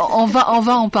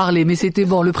va en parler, mais c'était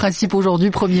bon. Le principe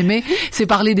aujourd'hui, 1er mai, c'est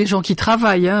parler des gens qui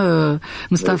travaillent,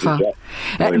 Mustapha.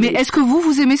 Mais est-ce que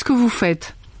vous aimez ce que vous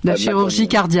faites? La chirurgie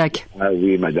cardiaque.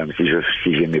 Oui, madame.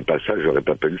 Si j'aimais pas ça, j'aurais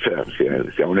pas pu le faire.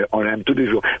 On l'aime tous les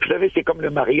jours. Vous savez, c'est comme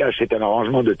le mariage. C'est un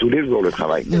arrangement de tous les jours, le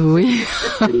travail. Oui.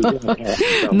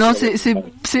 Non,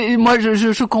 moi,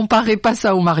 je comparais pas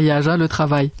ça au mariage, le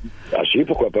travail. Ah si,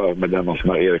 pourquoi pas, madame, on se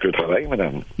marie avec le travail,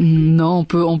 madame. Non,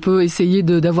 on peut essayer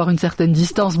d'avoir une certaine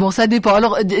distance. Bon, ça dépend.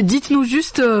 Alors, dites-nous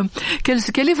juste, quel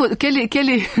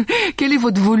est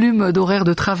votre volume d'horaire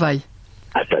de travail?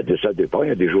 Ça dépend, il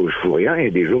y a des jours où je fous rien,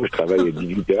 et des jours où je travaille à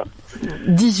 18 heures.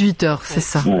 18 heures, c'est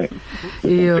ça. Ouais.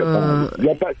 Et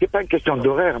c'est pas une question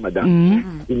d'horaire, madame.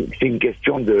 C'est une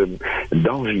question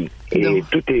d'envie. Et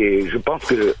je pense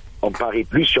que on parie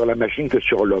plus sur la machine que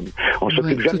sur l'homme. On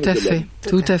s'occupe jamais de l'homme.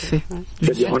 Tout à fait.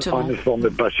 C'est-à-dire, on ne forme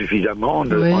pas suffisamment.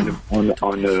 Je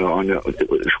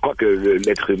crois que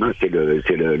l'être humain, c'est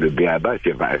le b.a.-ba,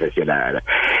 c'est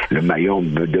le maillon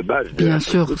de base. Bien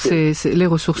sûr, c'est les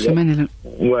ressources humaines.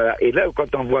 Voilà. Et là,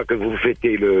 quand on voit que vous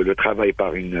fêtez le travail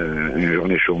par une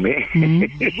journée chômée,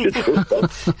 je trouve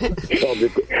ça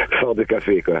fort de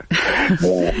café, quoi.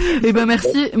 Voilà. Eh ben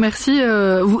merci.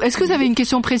 Est-ce que vous avez une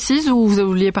question précise ou vous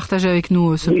vouliez partager avec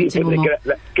nous ce petit moment?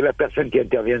 Que la personne qui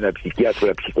intervient, la psychiatre ou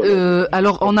la psychologue.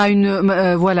 Alors on a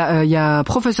il y a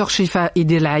professeur Shifa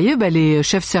Idir-Laib, elle est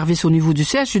chef service au niveau du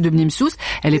CHU de Beni-Messous,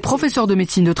 elle est professeure de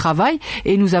médecine de travail,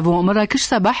 et nous avons Mrakech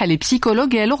Sabah, elle est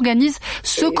psychologue et elle organise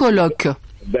ce colloque.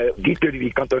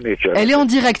 Dites-lui quand on est sur. Elle est en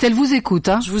direct, elle vous écoute,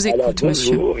 hein. Je vous écoute,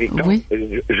 monsieur. Oui.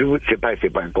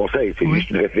 C'est pas un conseil, c'est juste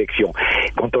une réflexion.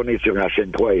 Quand on est sur la chaîne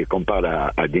 3 et qu'on parle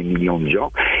à des millions de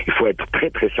gens, il faut être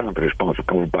très très simple, je pense,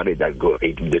 quand vous parlez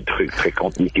d'algorithmes, de trucs très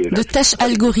compliqués. De tâches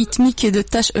algorithmiques et de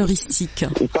tâches heuristiques.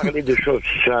 Vous parlez de choses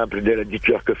si simples, de la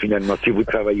dites-leur que finalement, si vous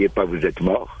travaillez pas, vous êtes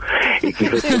mort. Et qu'il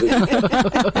faut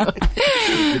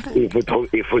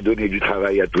il faut donner du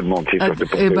travail à tout le monde.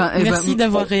 Merci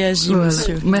d'avoir réagi,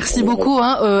 monsieur. Merci beaucoup,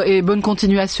 et bonne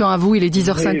continuation à vous. Il est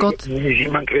 10h50. J'y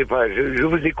manquerai pas. Je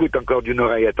vous écoute encore d'une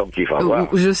oreille attentive. Au revoir.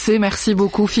 Je sais, merci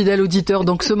beaucoup, fidèle auditeur.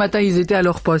 Donc ce matin, ils étaient à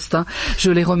leur poste.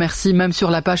 Je les remercie, même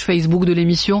sur la page Facebook de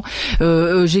l'émission.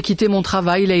 J'ai quitté mon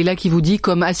travail. Leïla qui vous dit,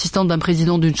 comme assistante d'un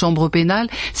président d'une chambre pénale,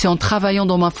 c'est en travaillant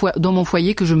dans mon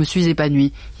foyer que je me suis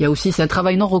épanouie. Il y a aussi, c'est un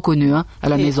travail non reconnu, à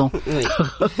la maison. Oui.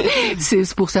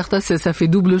 C'est pour certains, ça fait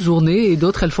double journée, et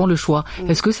d'autres, elles font le choix.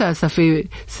 Est-ce que ça fait,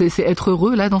 c'est être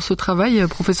heureux là dans ce travail,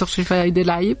 professeur Shifa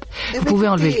Idir-Laib? Vous pouvez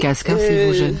enlever le casque, s'il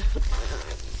vous gêne.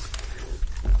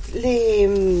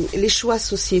 Les choix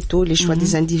sociétaux, les choix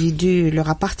des individus leur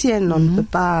appartiennent. On ne peut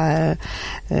pas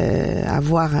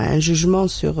avoir un jugement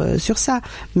sur ça.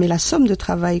 Mais la somme de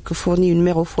travail que fournit une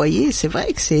mère au foyer, c'est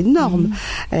vrai que c'est énorme.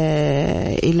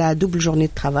 Et la double journée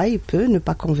de travail peut ne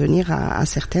pas convenir à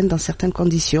certaines, dans certaines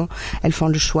conditions. Elles font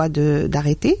le choix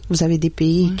d'arrêter. Vous avez des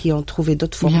pays qui ont trouvé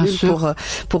d'autres formules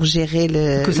pour gérer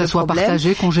le ça soit problème.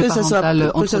 Partagé, congé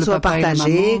parental entre le papa et la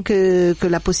maman. Que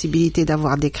la possibilité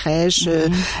d'avoir des crèches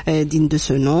dignes de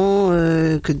ce nom,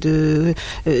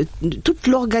 toute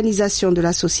l'organisation de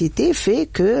la société fait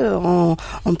que on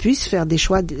puisse faire des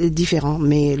choix différents.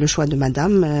 Mais le choix de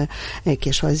madame qui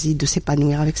a choisi de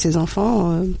s'épanouir avec ses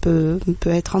enfants peut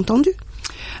être entendu.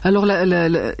 Alors,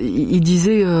 il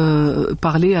disait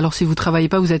parler. Alors, si vous travaillez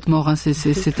pas, vous êtes mort.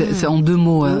 C'est en deux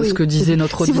mots ce que disait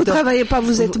notre auditeur. Si vous travaillez pas,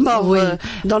 vous êtes mort.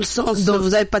 Dans le sens, vous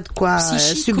n'avez pas de quoi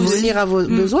subvenir à vos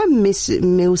besoins,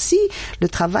 mais aussi le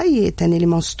travail est un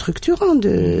élément structurant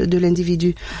de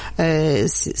l'individu.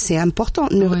 C'est important.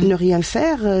 Ne rien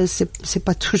faire, c'est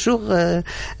pas toujours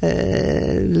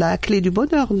la clé du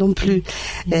bonheur non plus.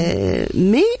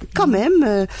 Mais quand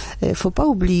même, faut pas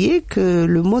oublier que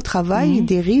le mot travail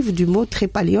dérive du mot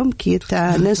trépalium, qui est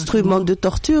un instrument de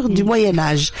torture du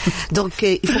Moyen-Âge. Donc,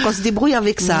 il faut qu'on se débrouille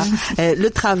avec ça. Le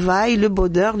travail, le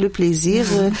bonheur, le plaisir,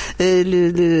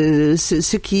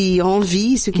 ceux qui ont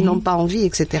envie, ceux qui n'ont pas envie,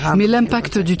 etc. Mais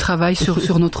l'impact du travail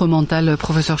sur notre mental,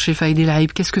 professeur Shifa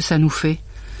Idir-Laib, qu'est-ce que ça nous fait?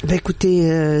 Écoutez,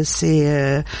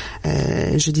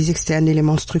 je disais que c'était un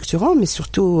élément structurant, mais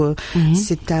surtout,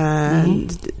 c'est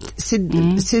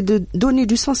de donner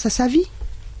du sens à sa vie.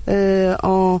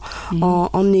 En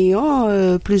ayant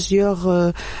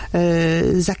plusieurs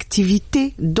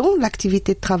activités, dont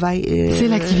l'activité de travail. C'est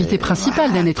l'activité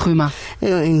principale d'un être humain.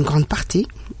 Une grande partie.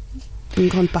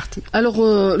 Alors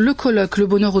le colloque, le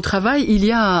bonheur au travail, il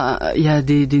y a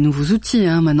des nouveaux outils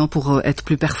maintenant pour être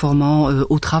plus performant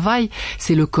au travail.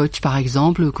 C'est le coach par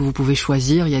exemple que vous pouvez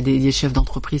choisir. Il y a des chefs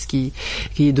d'entreprise qui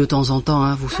de temps en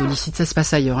temps vous sollicitent. Ça se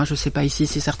passe ailleurs. Je sais pas ici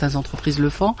si certaines entreprises le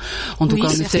font. En tout cas,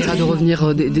 on essaiera de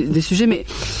revenir des sujets. Mais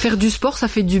faire du sport, ça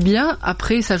fait du bien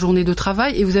après sa journée de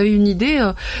travail. Et vous avez une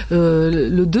idée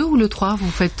le 2 ou le 3,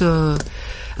 vous faites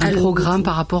un programme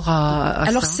par rapport à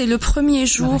alors ça. C'est le premier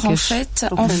jour en fait,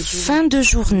 en fin de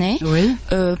journée,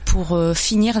 pour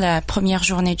finir la première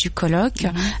journée du colloque,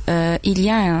 il y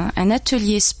a un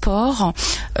atelier sport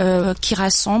qui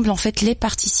rassemble en fait les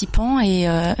participants et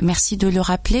merci de le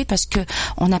rappeler parce que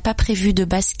on n'a pas prévu de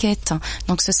basket,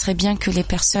 donc ce serait bien que les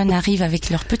personnes arrivent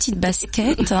avec leurs petites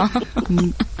baskets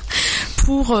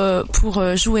pour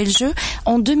jouer le jeu.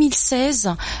 En 2016,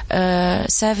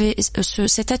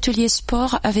 cet atelier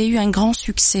sport avait eu un grand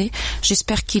succès.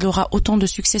 J'espère qu'il aura autant de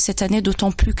succès cette année,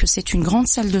 d'autant plus que c'est une grande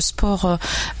salle de sport.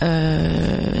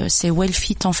 C'est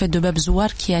Wellfit en fait de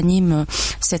Babzouar qui anime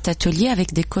cet atelier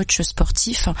avec des coachs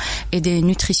sportifs et des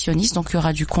nutritionnistes. Donc il y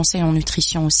aura du conseil en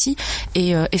nutrition aussi.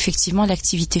 Et effectivement,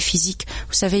 l'activité physique.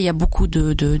 Vous savez, il y a beaucoup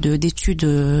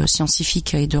d'études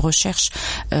scientifiques et de recherches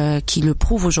qui le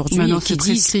prouvent aujourd'hui. Maintenant, et qui c'est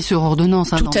prescrit sur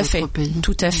ordonnance dans votre pays.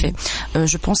 Tout à fait.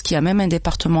 Je pense qu'il y a même un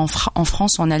département en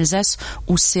France, en Alsace,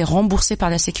 où c'est remboursé par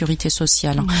la sécurité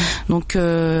sociale. Donc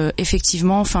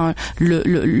effectivement, enfin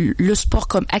le sport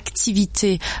comme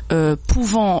activité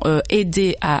pouvant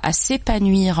aider à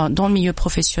s'épanouir dans le milieu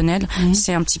professionnel,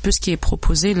 c'est un petit peu ce qui est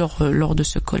proposé lors de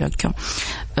ce colloque.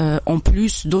 En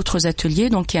plus d'autres ateliers,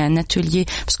 donc il y a un atelier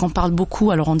parce qu'on parle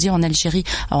beaucoup. Alors on dit en Algérie,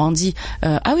 ah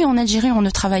oui, en Algérie on ne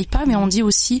travaille pas, mais on dit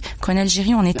aussi qu'en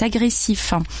Algérie on est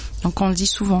agressif. Donc on le dit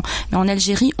souvent. Mais en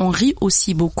Algérie on rit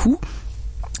aussi beaucoup.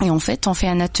 Et en fait, on fait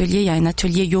un atelier, il y a un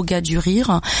atelier yoga du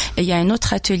rire et il y a un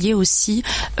autre atelier aussi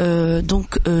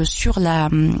sur la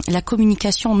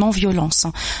communication non violente.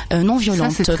 Ça,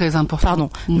 c'est très important.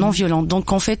 Pardon, non violente.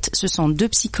 Donc en fait, ce sont 2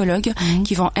 psychologues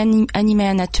qui vont animer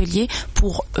un atelier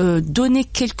pour donner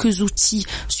quelques outils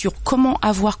sur comment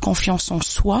avoir confiance en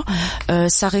soi.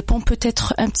 Ça répond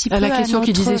peut-être un petit peu à la question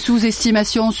qui disait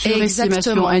sous-estimation, surestimation.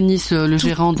 Exactement. Anis, le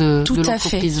gérant de tout l'entreprise. À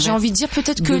fait. J'ai envie de dire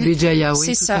peut-être que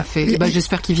c'est ça. À fait.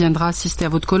 J'espère qu'il viendra assister à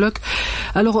votre colloque.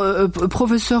 Alors,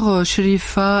 professeur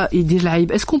Sherifa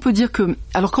Idir-Laib, est-ce qu'on peut dire que,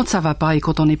 alors quand ça va pas et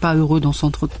quand on n'est pas heureux dans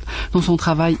son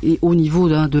travail et au niveau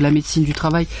de la médecine du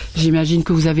travail, j'imagine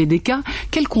que vous avez des cas.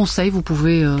 Quels conseils vous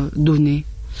pouvez donner?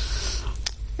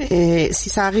 Et si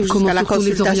ça arrive jusqu'à la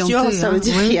consultation, ça veut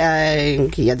dire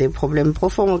qu'il y a des problèmes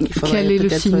profonds qu'il faudrait Quel est le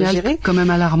signal gérer. Quand même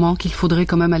alarmant qu'il faudrait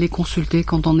quand même aller consulter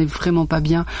quand on n'est vraiment pas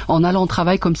bien en allant au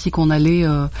travail comme si qu'on allait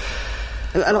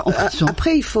alors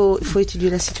après il faut étudier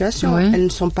la situation. Elles ne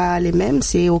sont pas les mêmes,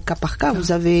 c'est au cas par cas.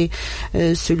 Vous avez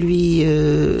celui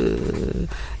de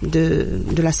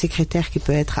la secrétaire qui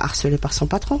peut être harcelée par son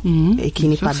patron et qui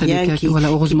n'est pas bien, qui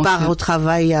part au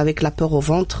travail avec la peur au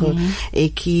ventre et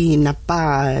qui n'a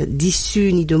pas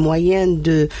d'issue ni de moyens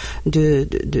de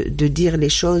dire les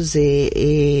choses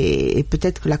et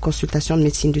peut-être que la consultation de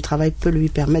médecine du travail peut lui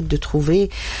permettre de trouver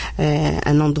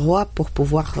un endroit pour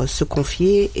pouvoir se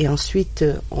confier et ensuite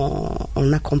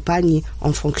on accompagne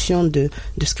en fonction de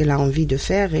ce qu'elle a envie de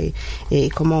faire et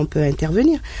comment on peut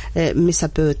intervenir. Mais ça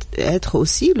peut être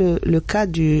aussi le cas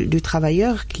du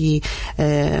travailleur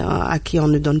à qui on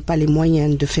ne donne pas les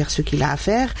moyens de faire ce qu'il a à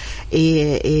faire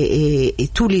et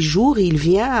tous les jours il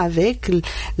vient avec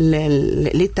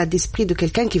l'état d'esprit de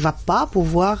quelqu'un qui va pas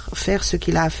pouvoir faire ce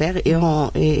qu'il a à faire et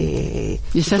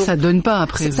ça donne pas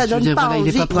après. Ça donne pas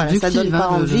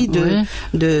envie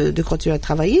de continuer à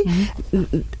travailler.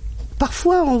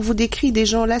 Parfois, on vous décrit des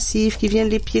gens lascifs qui viennent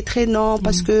les pieds traînants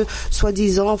parce que,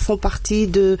 soi-disant, font partie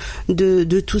de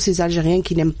tous ces Algériens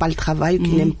qui n'aiment pas le travail, qui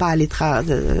n'aiment pas aller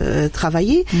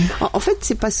travailler. En fait,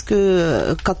 c'est parce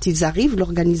que quand ils arrivent,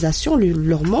 l'organisation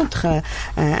leur montre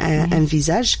un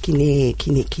visage qui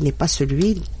n'est pas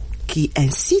celui qui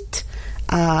incite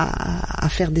à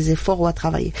faire des efforts ou à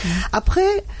travailler.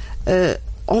 Après,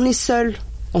 on est seul.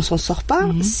 On s'en sort pas.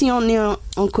 Si on est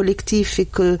en collectif et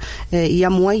que il y a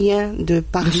moyen de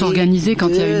parler, de s'organiser quand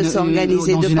il y a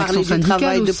de parler du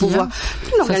travail, de pouvoir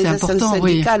une organisation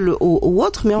syndicale ou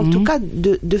autre, mais en tout cas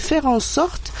de faire en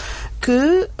sorte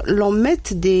que l'on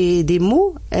mette des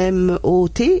mots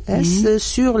M-O-T-S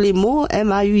sur les mots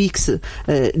M-A-U-X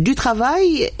du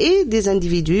travail et des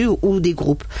individus ou des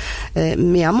groupes.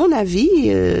 Mais à mon avis,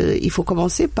 il faut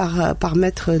commencer par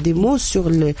mettre des mots sur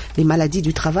les maladies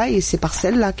du travail et c'est par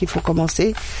celles-là qu'il faut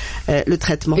commencer le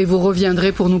traitement. Et vous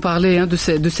reviendrez pour nous parler de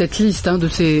cette liste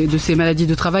de ces maladies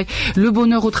de travail. Le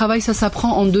bonheur au travail, ça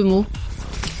s'apprend en 2 mots.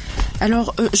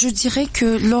 Alors, je dirais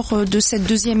que lors de cette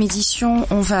 2e édition,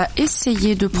 on va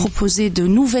essayer de proposer de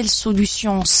nouvelles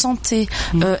solutions santé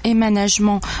et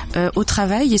management au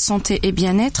travail et santé et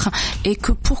bien-être et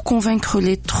que pour convaincre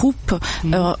les troupes,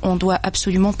 on doit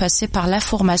absolument passer par la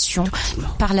formation,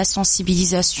 par la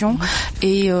sensibilisation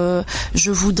et je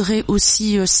voudrais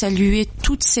aussi saluer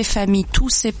toutes ces familles, tous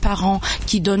ces parents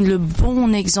qui donnent le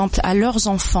bon exemple à leurs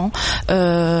enfants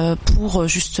pour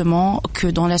justement que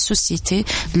dans la société,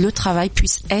 le travail travail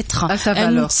puisse être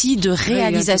un outil de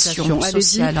réalisation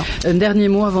sociale. Un dernier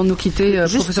mot avant de nous quitter,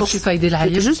 professeur Chifa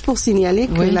Idir-Laib. Juste pour signaler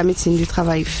que la médecine du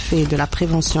travail fait de la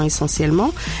prévention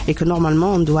essentiellement et que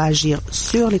normalement on doit agir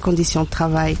sur les conditions de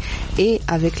travail et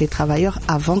avec les travailleurs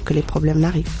avant que les problèmes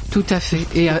n'arrivent. Tout à fait.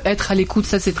 Et être à l'écoute,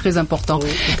 ça c'est très important. Oui.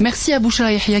 Merci à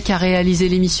Bouchra Yahya qui a réalisé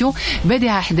l'émission.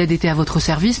 Beni-Messous était à votre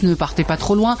service. Ne partez pas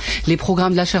trop loin. Les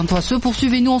programmes de la chaîne 3 se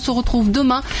poursuivent et nous on se retrouve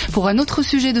demain pour un autre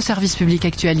sujet de service public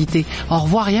actualité. Au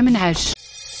revoir, ya Mrakech.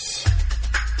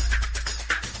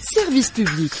 Service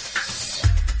public.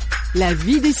 La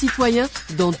vie des citoyens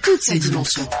dans toutes ses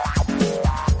dimensions.